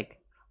just like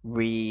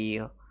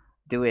re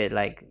do it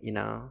like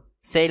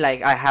say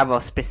like I have a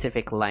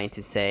specific line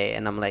to say,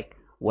 and I'm like,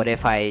 what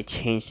if Hmm. I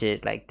changed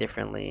it like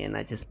differently, and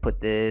I just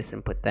put this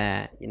and put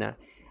that.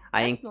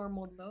 I That's inc-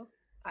 normal though.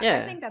 I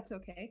yeah. think that's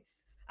okay.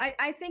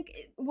 I think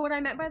what I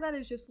meant by that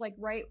is just like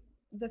write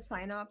the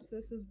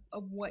synopsis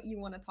of what you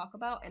want to talk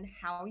about and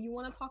how you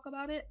want to talk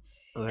about it,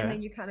 and Okay.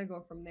 then you kind of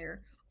go from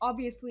there.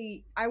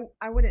 Obviously,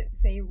 I wouldn't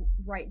say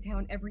write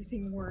down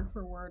everything word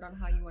for word on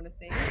how you want to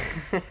say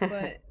it,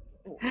 but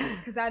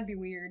because that'd be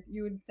weird.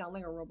 You would sound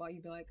like a robot.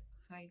 You'd be like,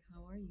 "Hi,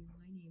 how are you?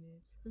 My name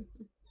is."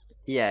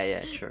 Yeah,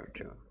 yeah, true,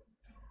 true.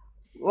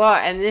 Well,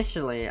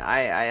 initially,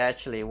 I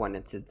actually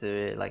wanted to do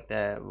it like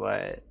that,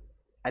 but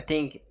I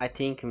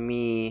think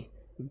me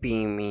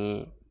being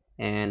me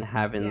and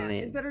having Yeah,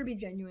 it's the better to be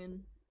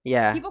genuine.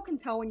 yeah People can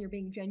tell when you're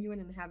being genuine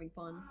and having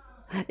fun.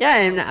 yeah,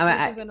 and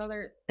Which is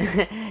another.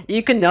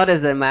 you can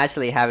notice I'm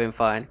actually having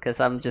fun because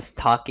I'm just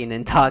talking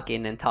and Mhm.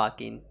 talking and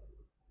talking.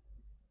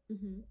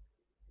 Mhm.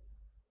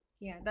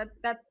 Yeah,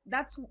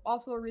 that's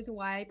also a reason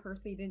why I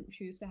personally didn't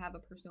choose to have a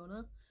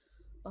persona.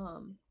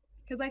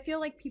 Because I feel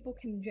like people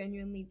can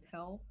genuinely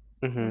tell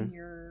Mm-hmm. when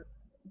you're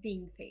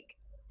being fake.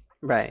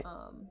 Right.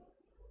 Um,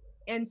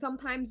 and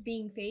sometimes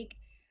being fake,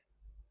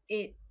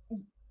 it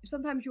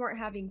sometimes you aren't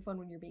having fun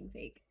when you're being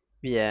fake.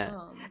 Yeah.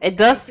 It And I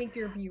does. think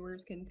your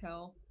viewers can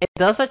tell. It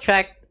does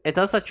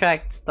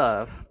attract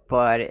stuff,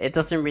 but it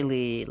doesn't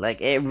really like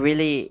it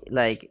really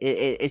like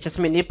it just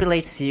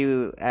manipulates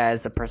you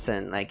as a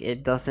person. Like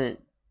it doesn't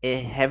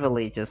it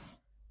heavily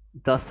just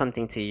does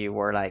something to you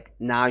where like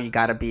now you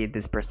gotta be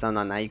this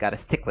persona, now you gotta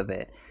stick with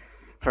it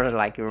for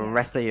like the Yeah,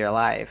 rest of your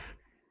life.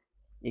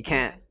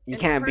 yeah. You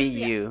And can't be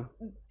personally, you.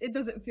 it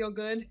doesn't feel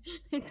good.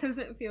 It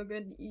doesn't feel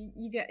good.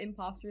 You get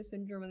imposter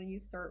syndrome, and then you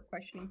start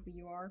questioning who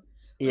you are or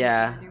what you're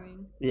Yeah.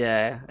 doing.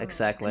 Yeah, And then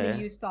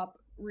exactly.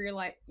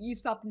 you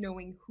stop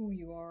knowing who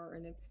you are,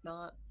 and it's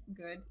not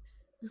good.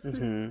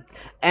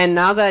 And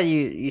now that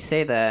you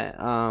say that,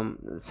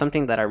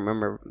 something that I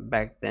remember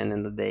back then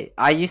in the day,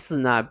 I used to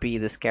not be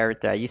this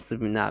character. I used to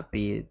not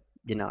be,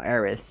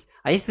 Eris.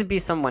 I used to be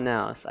someone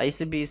else. I used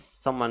to be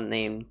someone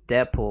named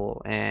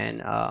Deadpool,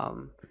 and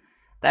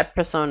that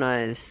persona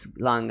is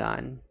long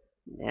gone.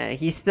 Yeah,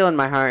 he's still in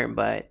my heart,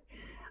 but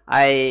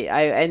I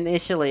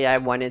initially I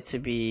wanted to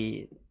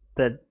be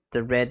the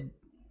red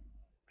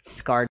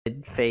scarred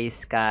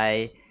face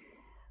guy,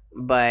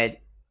 but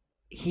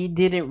he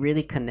didn't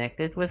really connect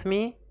it with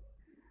me.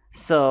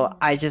 So Mhm.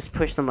 I just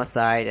pushed him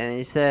aside, and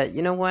he said,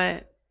 "You know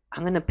what?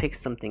 I'm gonna pick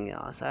something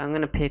else. I'm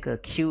gonna pick a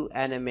cute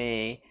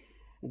anime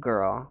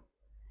girl,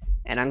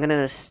 and I'm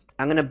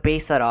gonna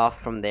base it off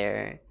from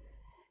there."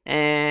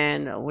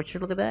 And would you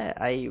look at that?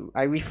 I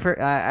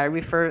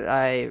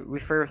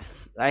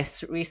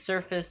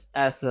resurfaced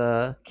as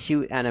a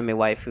cute anime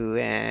waifu,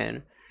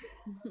 and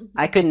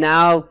I could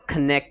now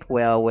connect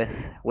well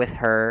with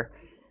her,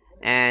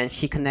 and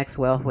she connects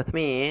well with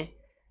me.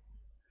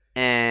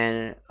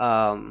 And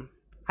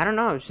I don't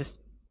know.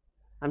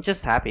 I'm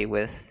just happy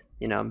with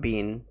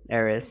being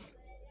Eris.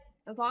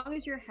 As long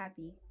as you're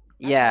happy,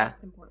 that's all Yeah,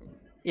 that's important.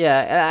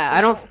 yeah. I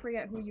Just don't. don't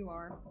forget who you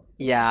are.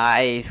 Yeah,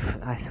 I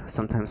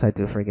sometimes I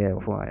do forget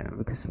who I am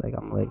because like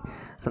I'm like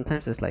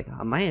sometimes it's like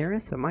am I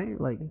Eris? Am I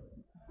like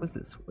what's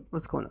this?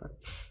 What's going on?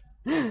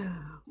 Hmm.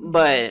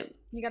 But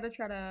You gotta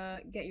try to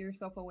get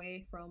yourself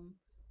away from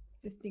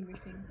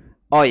distinguishing.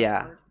 oh It's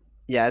yeah, hard.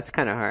 yeah, it's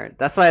kind of hard.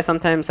 That's why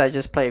sometimes I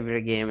just play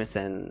video games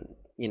and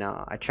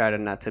I try to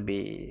not to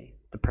be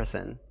the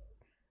person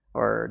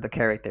or the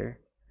character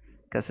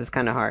because it's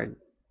kind of hard.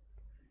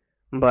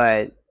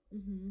 But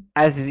Hmm.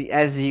 as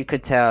you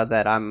could tell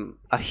that I'm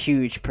a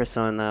huge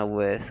persona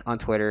with on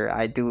Twitter.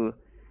 I do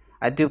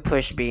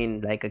push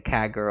being like a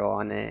cat girl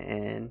on it,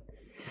 and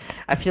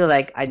I feel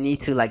like I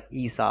need to like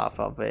ease off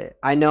of it.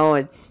 I know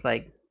it's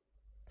like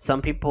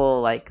some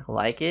people like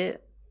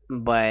it,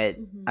 but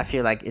I Hmm.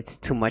 feel like it's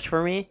too much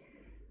for me,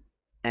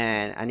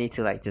 and I need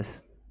to like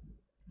just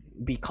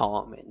be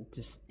calm and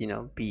just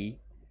be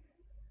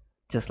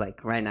just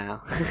like right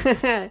now.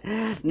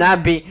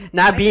 not Yeah. be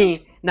not I think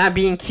being not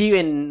being cute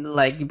and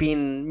like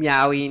being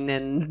meowing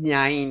and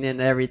nying and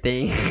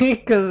everything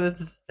because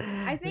it's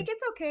I think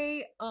it's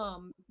okay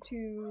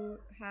to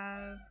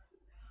have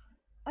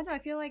I don't know, I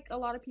feel like a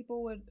lot of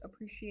people would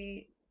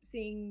appreciate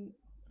seeing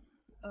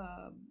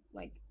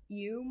like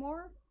you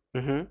more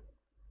mm-hmm,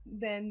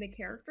 than the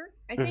character.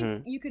 I think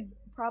mm-hmm. you could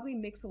probably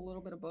mix a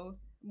little bit of both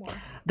more.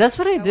 That's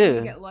what I That way you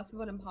do. get less of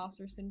an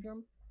imposter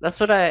syndrome. That's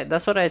what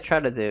I try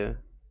to do,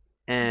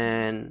 Hmm.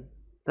 and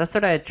that's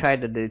what I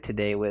tried to do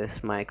today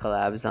with my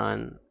collabs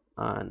on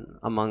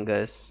Among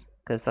Us,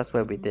 because that's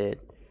what we Hmm. did.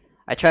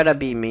 I try to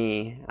be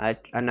me. I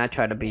not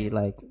try to be Yeah.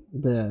 like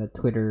the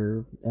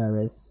Twitter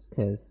heiress,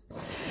 Yeah.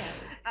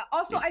 because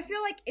Also, I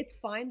feel like it's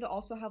fine to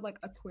also have like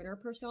a Twitter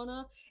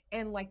persona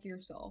and like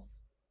yourself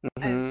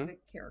as mm-hmm, the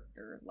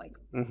character, like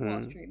while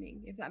mm-hmm.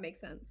 streaming, if that makes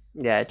sense.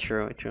 Yeah,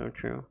 true, true,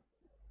 true.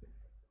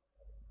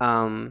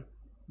 Um,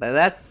 but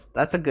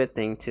that's a good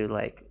thing to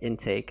like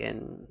intake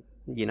and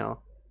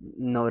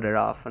note it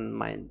off in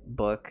my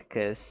book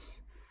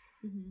because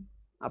Hmm.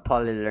 I'll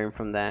probably learn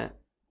from that.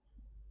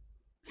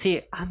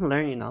 See, I'm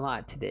learning a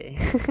lot today.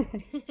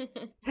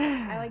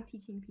 I like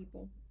teaching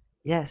people.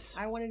 Yes,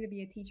 I wanted to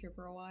be a teacher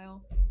for a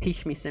while.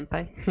 teach me,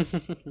 senpai.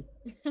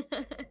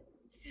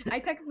 I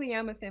technically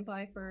am a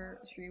senpai for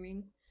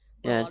streaming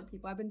for a Yeah, lot of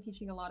people. I've been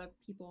teaching a lot of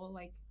people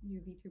like new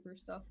VTuber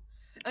stuff.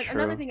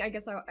 Another true. thing I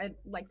guess I'd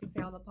like to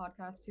say on the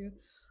podcast too,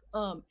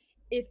 um,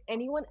 if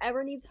anyone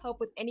ever needs help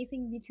with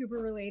anything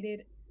VTuber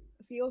related,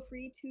 feel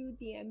free to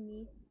DM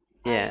me.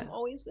 I Yeah. am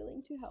always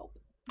willing to help.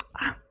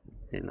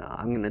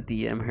 I'm gonna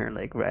DM her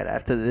like right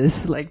after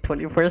this, like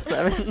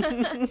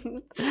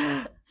 24/7.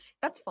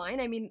 That's fine.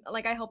 I mean,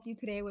 like I helped you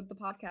today with the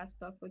podcast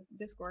stuff with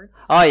Discord,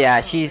 Oh yeah,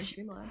 and she's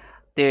Streamlabs.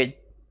 dude.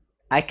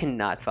 I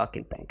cannot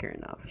fucking thank her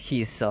enough.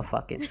 She's so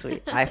fucking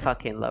sweet. I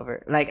fucking love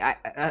her. Like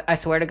I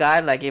swear to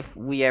God, like if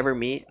we ever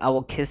meet, I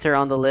will kiss her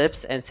on the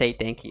lips and say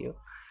thank you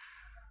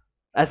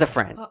as a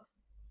friend. uh,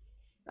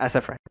 As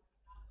a friend,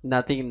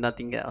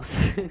 nothing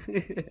else.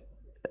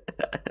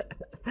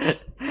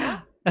 huh?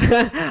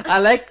 I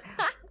like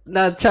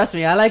no, trust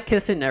me. I like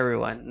kissing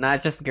everyone,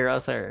 not just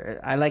girls.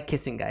 Or I like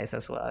kissing guys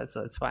as well,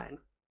 so it's fine.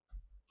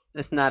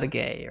 It's not a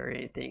gay or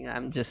anything.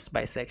 I'm just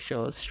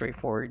bisexual,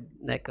 straightforward,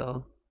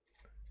 Neko.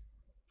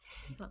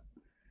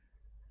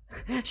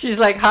 She's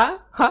like, huh?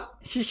 Huh?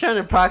 She's trying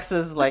to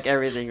process like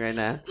everything right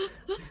now.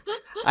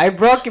 I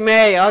broke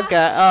May. Oh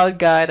god. Oh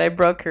god. I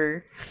broke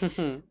her.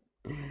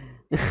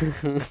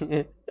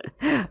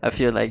 I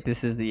feel like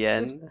this is the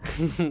Just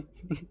end.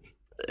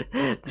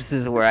 This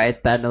is where I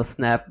Thanos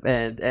snap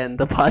and end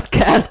the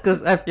podcast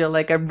because I feel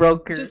like I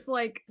broke her. just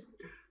like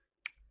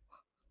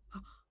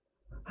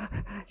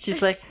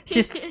She's like,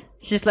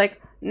 she's like,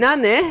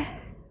 Nane,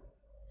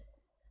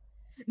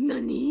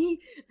 Nani?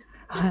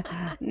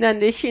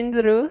 Nane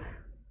Shindru.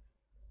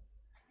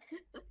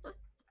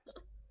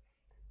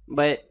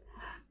 But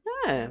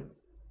yeah,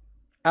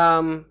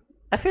 um,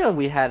 I feel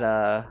we had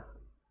a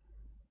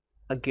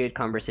good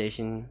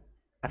conversation.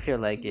 I feel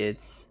like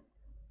it's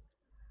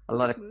a It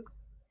lot went of smooth.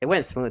 it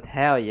went smooth.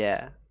 Hell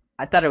yeah.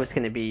 I thought it was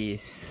gonna be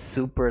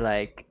super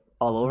like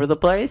all over the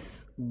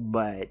place,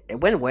 but it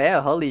went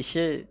well. Holy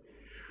shit.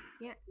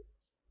 Yeah.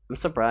 I'm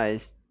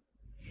surprised.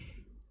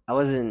 I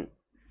wasn't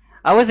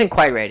I wasn't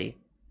quite ready.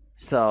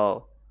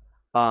 So,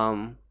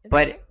 It's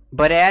but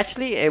okay.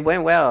 actually it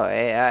went well.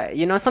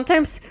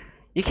 Sometimes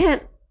you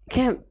can't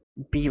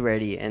be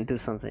ready and do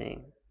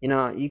something.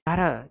 You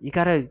gotta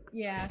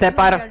Yeah, step sometimes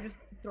out you of gotta just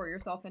throw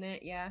yourself in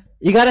it. Yeah.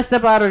 you gotta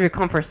step out of your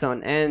comfort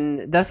zone,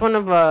 and that's one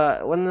of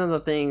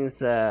the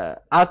things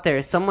out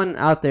there. Someone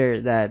out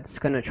there that's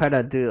gonna try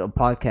to do a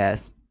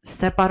podcast.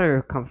 Step out of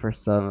your comfort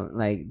zone.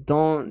 Like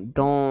don't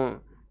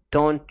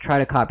try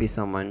to copy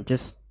someone.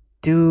 Just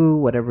do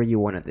whatever you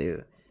want to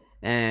do.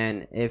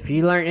 And if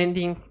you learn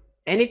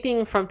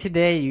anything from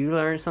today, you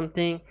learn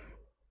something.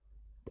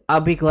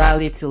 I'll be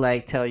gladly to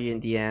like tell you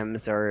in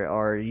DMs,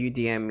 or you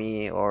DM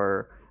me,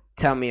 or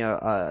tell me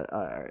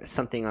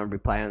something on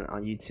reply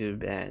on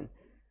YouTube, and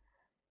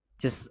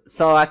just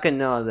so I can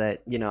know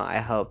that I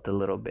helped a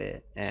little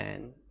bit,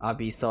 and I'll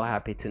be so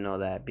happy to know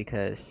that,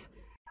 because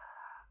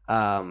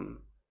um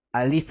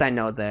at least I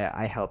know that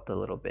I helped a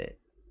little bit,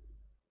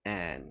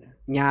 and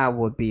yeah, I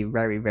would be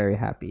very very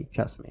happy.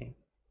 Trust me.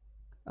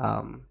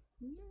 Um,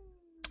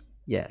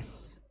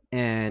 yes,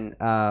 and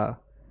I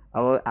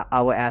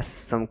will ask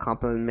some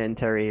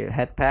complimentary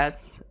head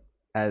pads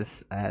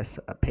as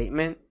a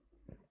payment.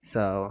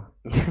 So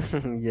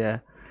yeah,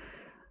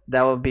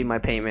 that would be my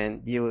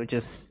payment.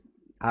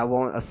 I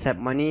won't accept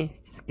money.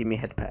 Just give me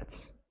head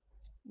pads.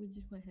 We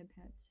just want head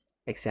pats.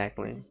 We're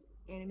Exactly. just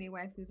anime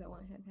waifus that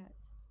want head pats.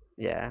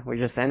 Yeah, we're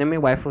just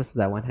anime waifus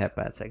that want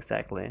headbats.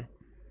 Exactly.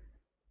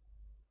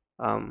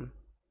 Um,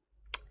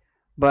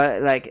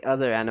 but like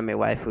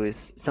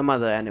some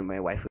other anime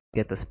waifus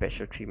get the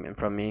special treatment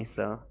from me.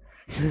 So,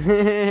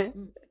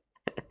 Mm.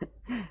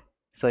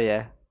 so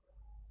yeah,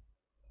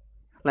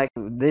 like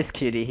this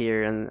cutie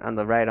here on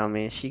the right on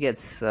me, she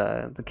gets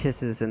the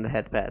kisses and the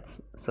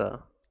headpats.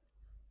 So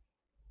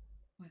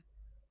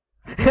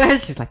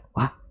she's like,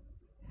 what?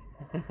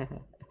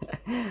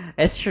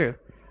 It's true.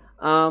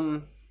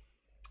 Um,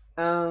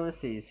 let's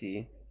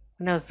see.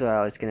 What else do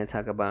I was gonna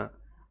talk about?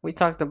 We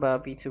talked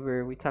about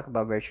VTuber. We talked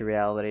about virtual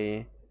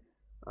reality.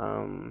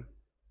 Um,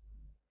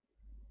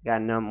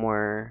 got no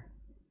more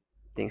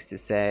things to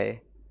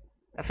say.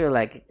 I feel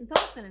like, It's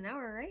almost been an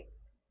hour, right?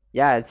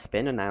 yeah, it's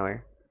been an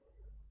hour.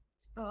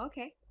 Oh,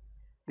 okay.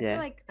 I feel Yeah,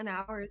 like an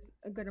hour is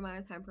a good amount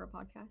of time for a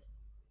podcast.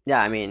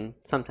 yeah. I mean,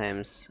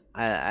 sometimes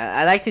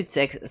I like to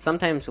take.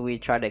 Sometimes we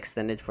try to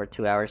extend it for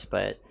 2 hours,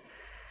 but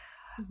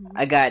Mm-hmm.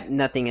 I got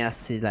nothing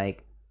else to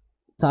like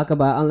talk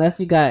about unless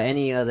you got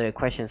any other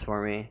questions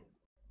for me.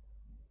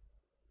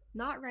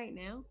 Not right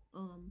now.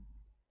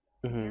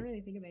 I Hmm. can't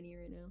really think of any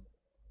right now.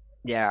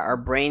 Yeah, our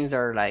brains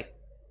are like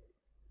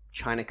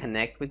trying to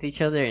connect with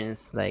each other, and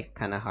it's like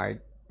kind of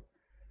hard.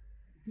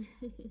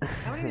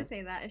 I wouldn't even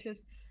say that. It's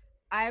just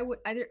I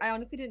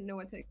honestly didn't know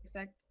what to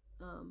expect.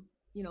 Um,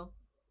 you know,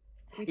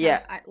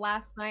 Yeah,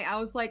 last night I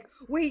was like,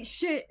 wait,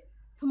 shit,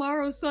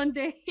 tomorrow's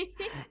Sunday.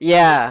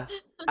 yeah.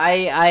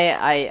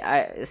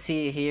 I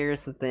see.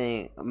 Here's the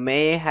thing.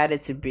 May had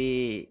it to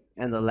be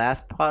in the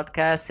last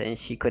podcast, and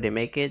she couldn't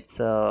make it.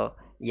 So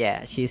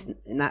yeah, she's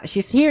not.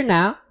 She's here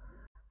now,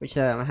 which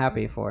I'm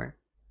happy for.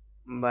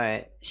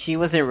 But she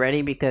wasn't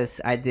ready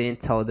because I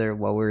didn't tell her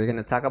what we were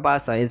gonna talk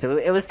about. So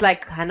it was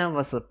like kind of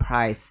a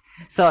surprise.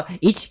 So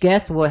each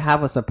guest will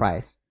have a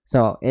surprise.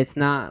 So it's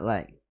not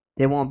like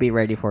they won't be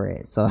ready for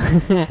it. So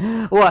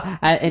well,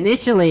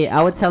 initially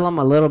I would tell them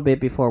a little bit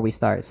before we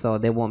start, so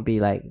they won't be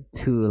like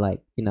too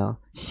like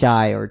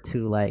shy, or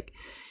too like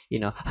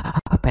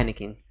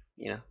panicking.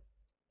 You know,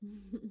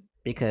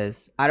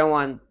 because I don't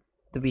want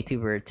the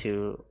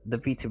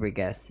VTuber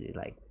guests to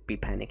like be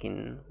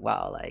panicking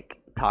while like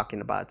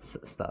talking about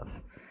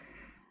stuff.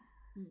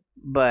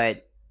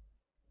 But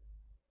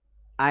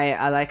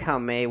I like how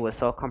May was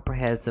so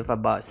comprehensive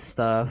about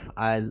stuff.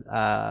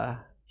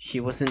 She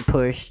wasn't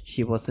pushed.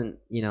 She wasn't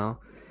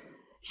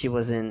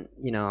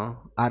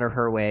out of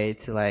her way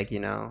to like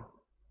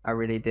I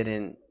really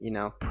didn't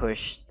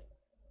push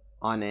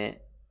on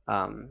it.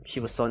 She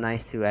was so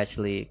nice to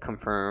actually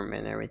confirm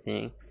and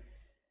everything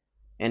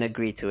and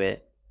agree to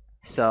it.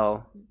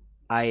 So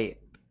I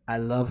I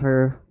love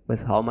her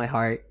with all my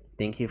heart.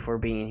 Thank you for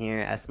being here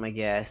as my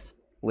guest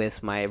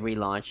with my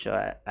relaunch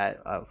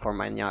for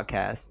my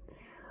NyaaCast.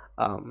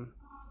 Um,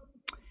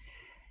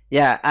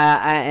 yeah,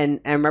 and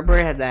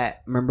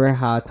remember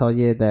how I told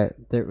you that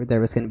there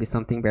was gonna be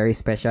something very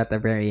special at the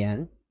very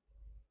end.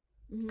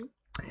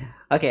 Mm-hmm.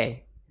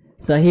 Okay,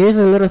 so here's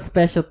a little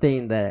special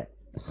thing that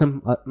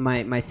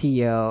my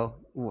CEO,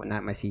 well,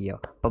 not my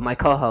CEO, but my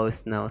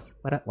co-host knows.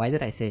 Why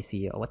did I say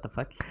CEO? What the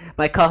fuck?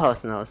 My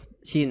co-host knows.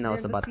 She You're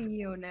knows the about.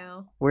 CEO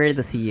now. We're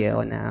the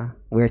CEO now.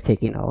 We're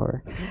taking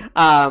over.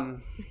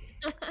 Um.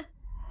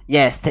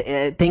 Yes.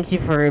 Thank you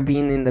for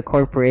being in the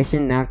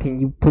corporation. Now, can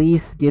you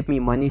please give me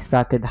money so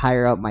I could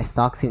hire up my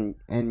stocks in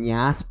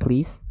Yas,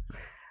 please?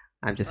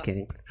 I'm just Uh,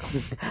 kidding.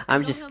 I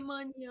I'm don't just. have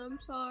money. I'm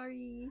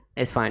sorry.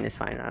 It's fine. It's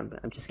fine.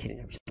 I'm just kidding.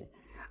 I'm just kidding.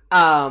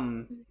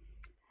 Um.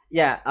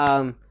 Yeah.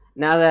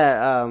 Now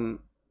that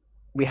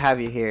we have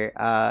you here.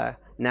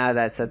 Now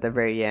that's at the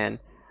very end.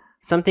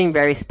 Something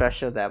very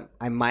special that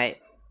I might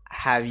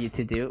have you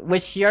to do,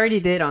 which you already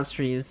did on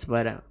streams,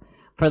 but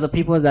for the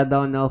people that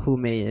don't know who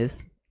May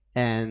is,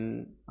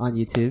 and on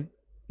YouTube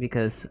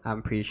because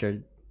I'm pretty sure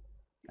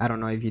I don't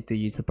know if you do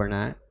YouTube or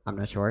not. I'm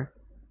not sure.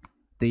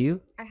 Do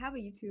you? I have a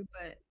YouTube,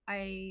 but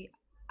I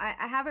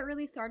haven't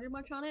really started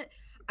much on it.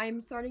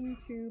 I'm starting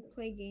to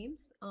play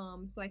games,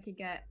 so I could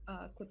get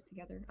clips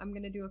together. I'm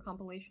gonna do a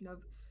compilation of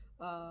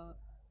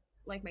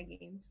like my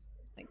games,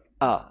 like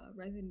Oh,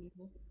 Resident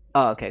Evil.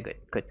 oh, okay, good,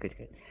 good, good,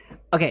 good.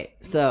 Okay, Yeah.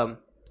 so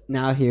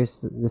now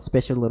here's the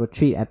special little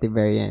treat at the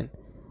very end.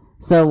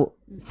 So,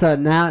 Mm-hmm. so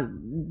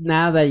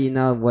now that you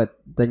know what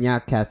the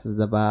NyaaCast is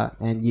about,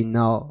 and you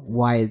know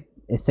why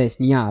it says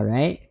Nya,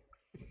 right?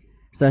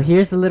 So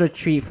here's a little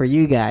treat for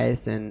you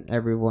guys and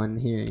everyone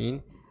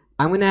hearing.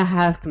 I'm gonna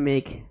have to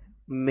make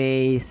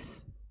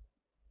Mace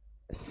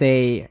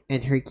say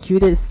in her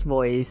cutest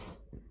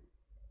voice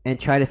and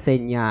try to say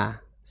nya.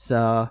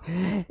 So,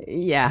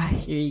 yeah,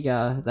 here you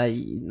go.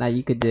 Now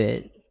you could do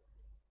it.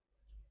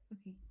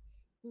 Okay. Okay.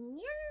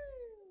 Meow.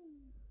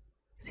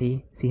 There you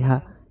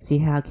go. See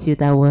how cute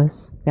that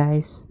was,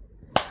 guys.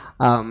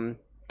 Um,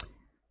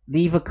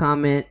 leave a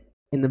comment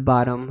in the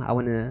bottom. I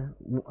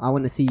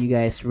wanna see you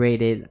guys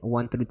rated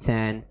 1 through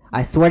 10.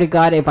 I swear to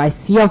God, if I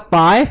see a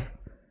 5,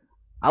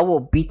 I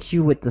will beat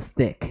you with the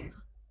stick.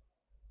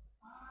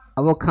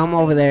 I will come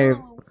over Wait, there.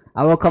 no,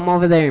 I will come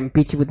over there and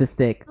beat you with the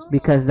stick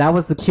because that no,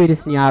 was the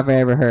cutest thing I've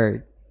ever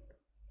heard.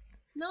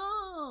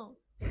 no,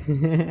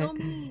 no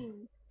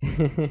mean.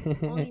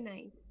 Only nice.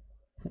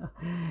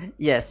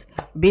 Yes,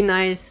 be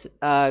nice.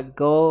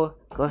 Go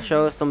Mm-hmm.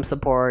 show some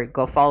support.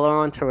 Go follow her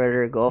on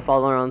Twitter. Go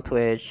follow her on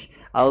Twitch.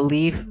 I'll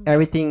leave Mm-hmm.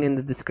 everything in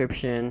the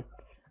description.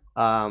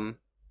 Um,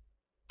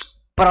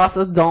 but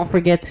also don't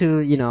forget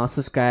to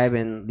subscribe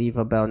and leave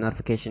a bell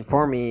notification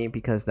for me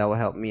because that will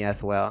help me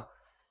as well.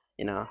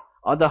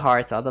 All the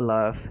hearts, all the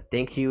love.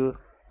 Mm-hmm.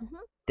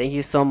 Thank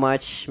you so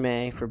much,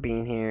 May, for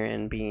being here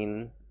and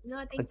being No,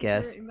 a thank you for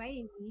guest.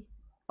 inviting me.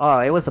 Oh,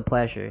 it was a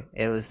pleasure.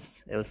 It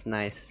was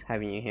nice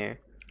having you here.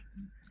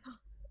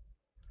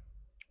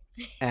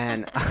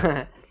 And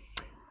all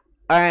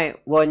right,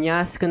 well,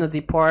 Nya's gonna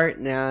depart.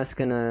 Nya's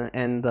gonna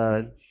end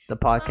the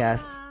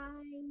podcast.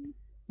 Bye.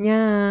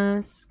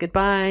 Yes,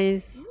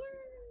 goodbyes. Meow.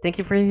 Thank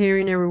you for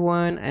hearing,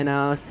 everyone, and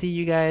I'll see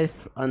you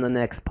guys on the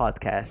next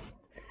podcast.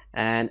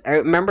 And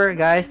remember,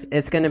 guys, Bye.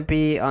 it's gonna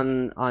be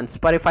on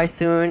Spotify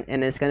soon,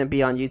 and it's gonna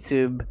be on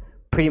YouTube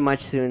pretty much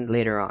soon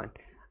later on.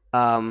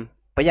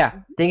 But yeah,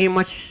 Mhm. thank you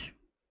much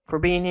for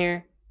being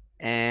here,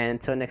 and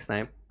until next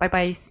time, bye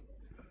bye.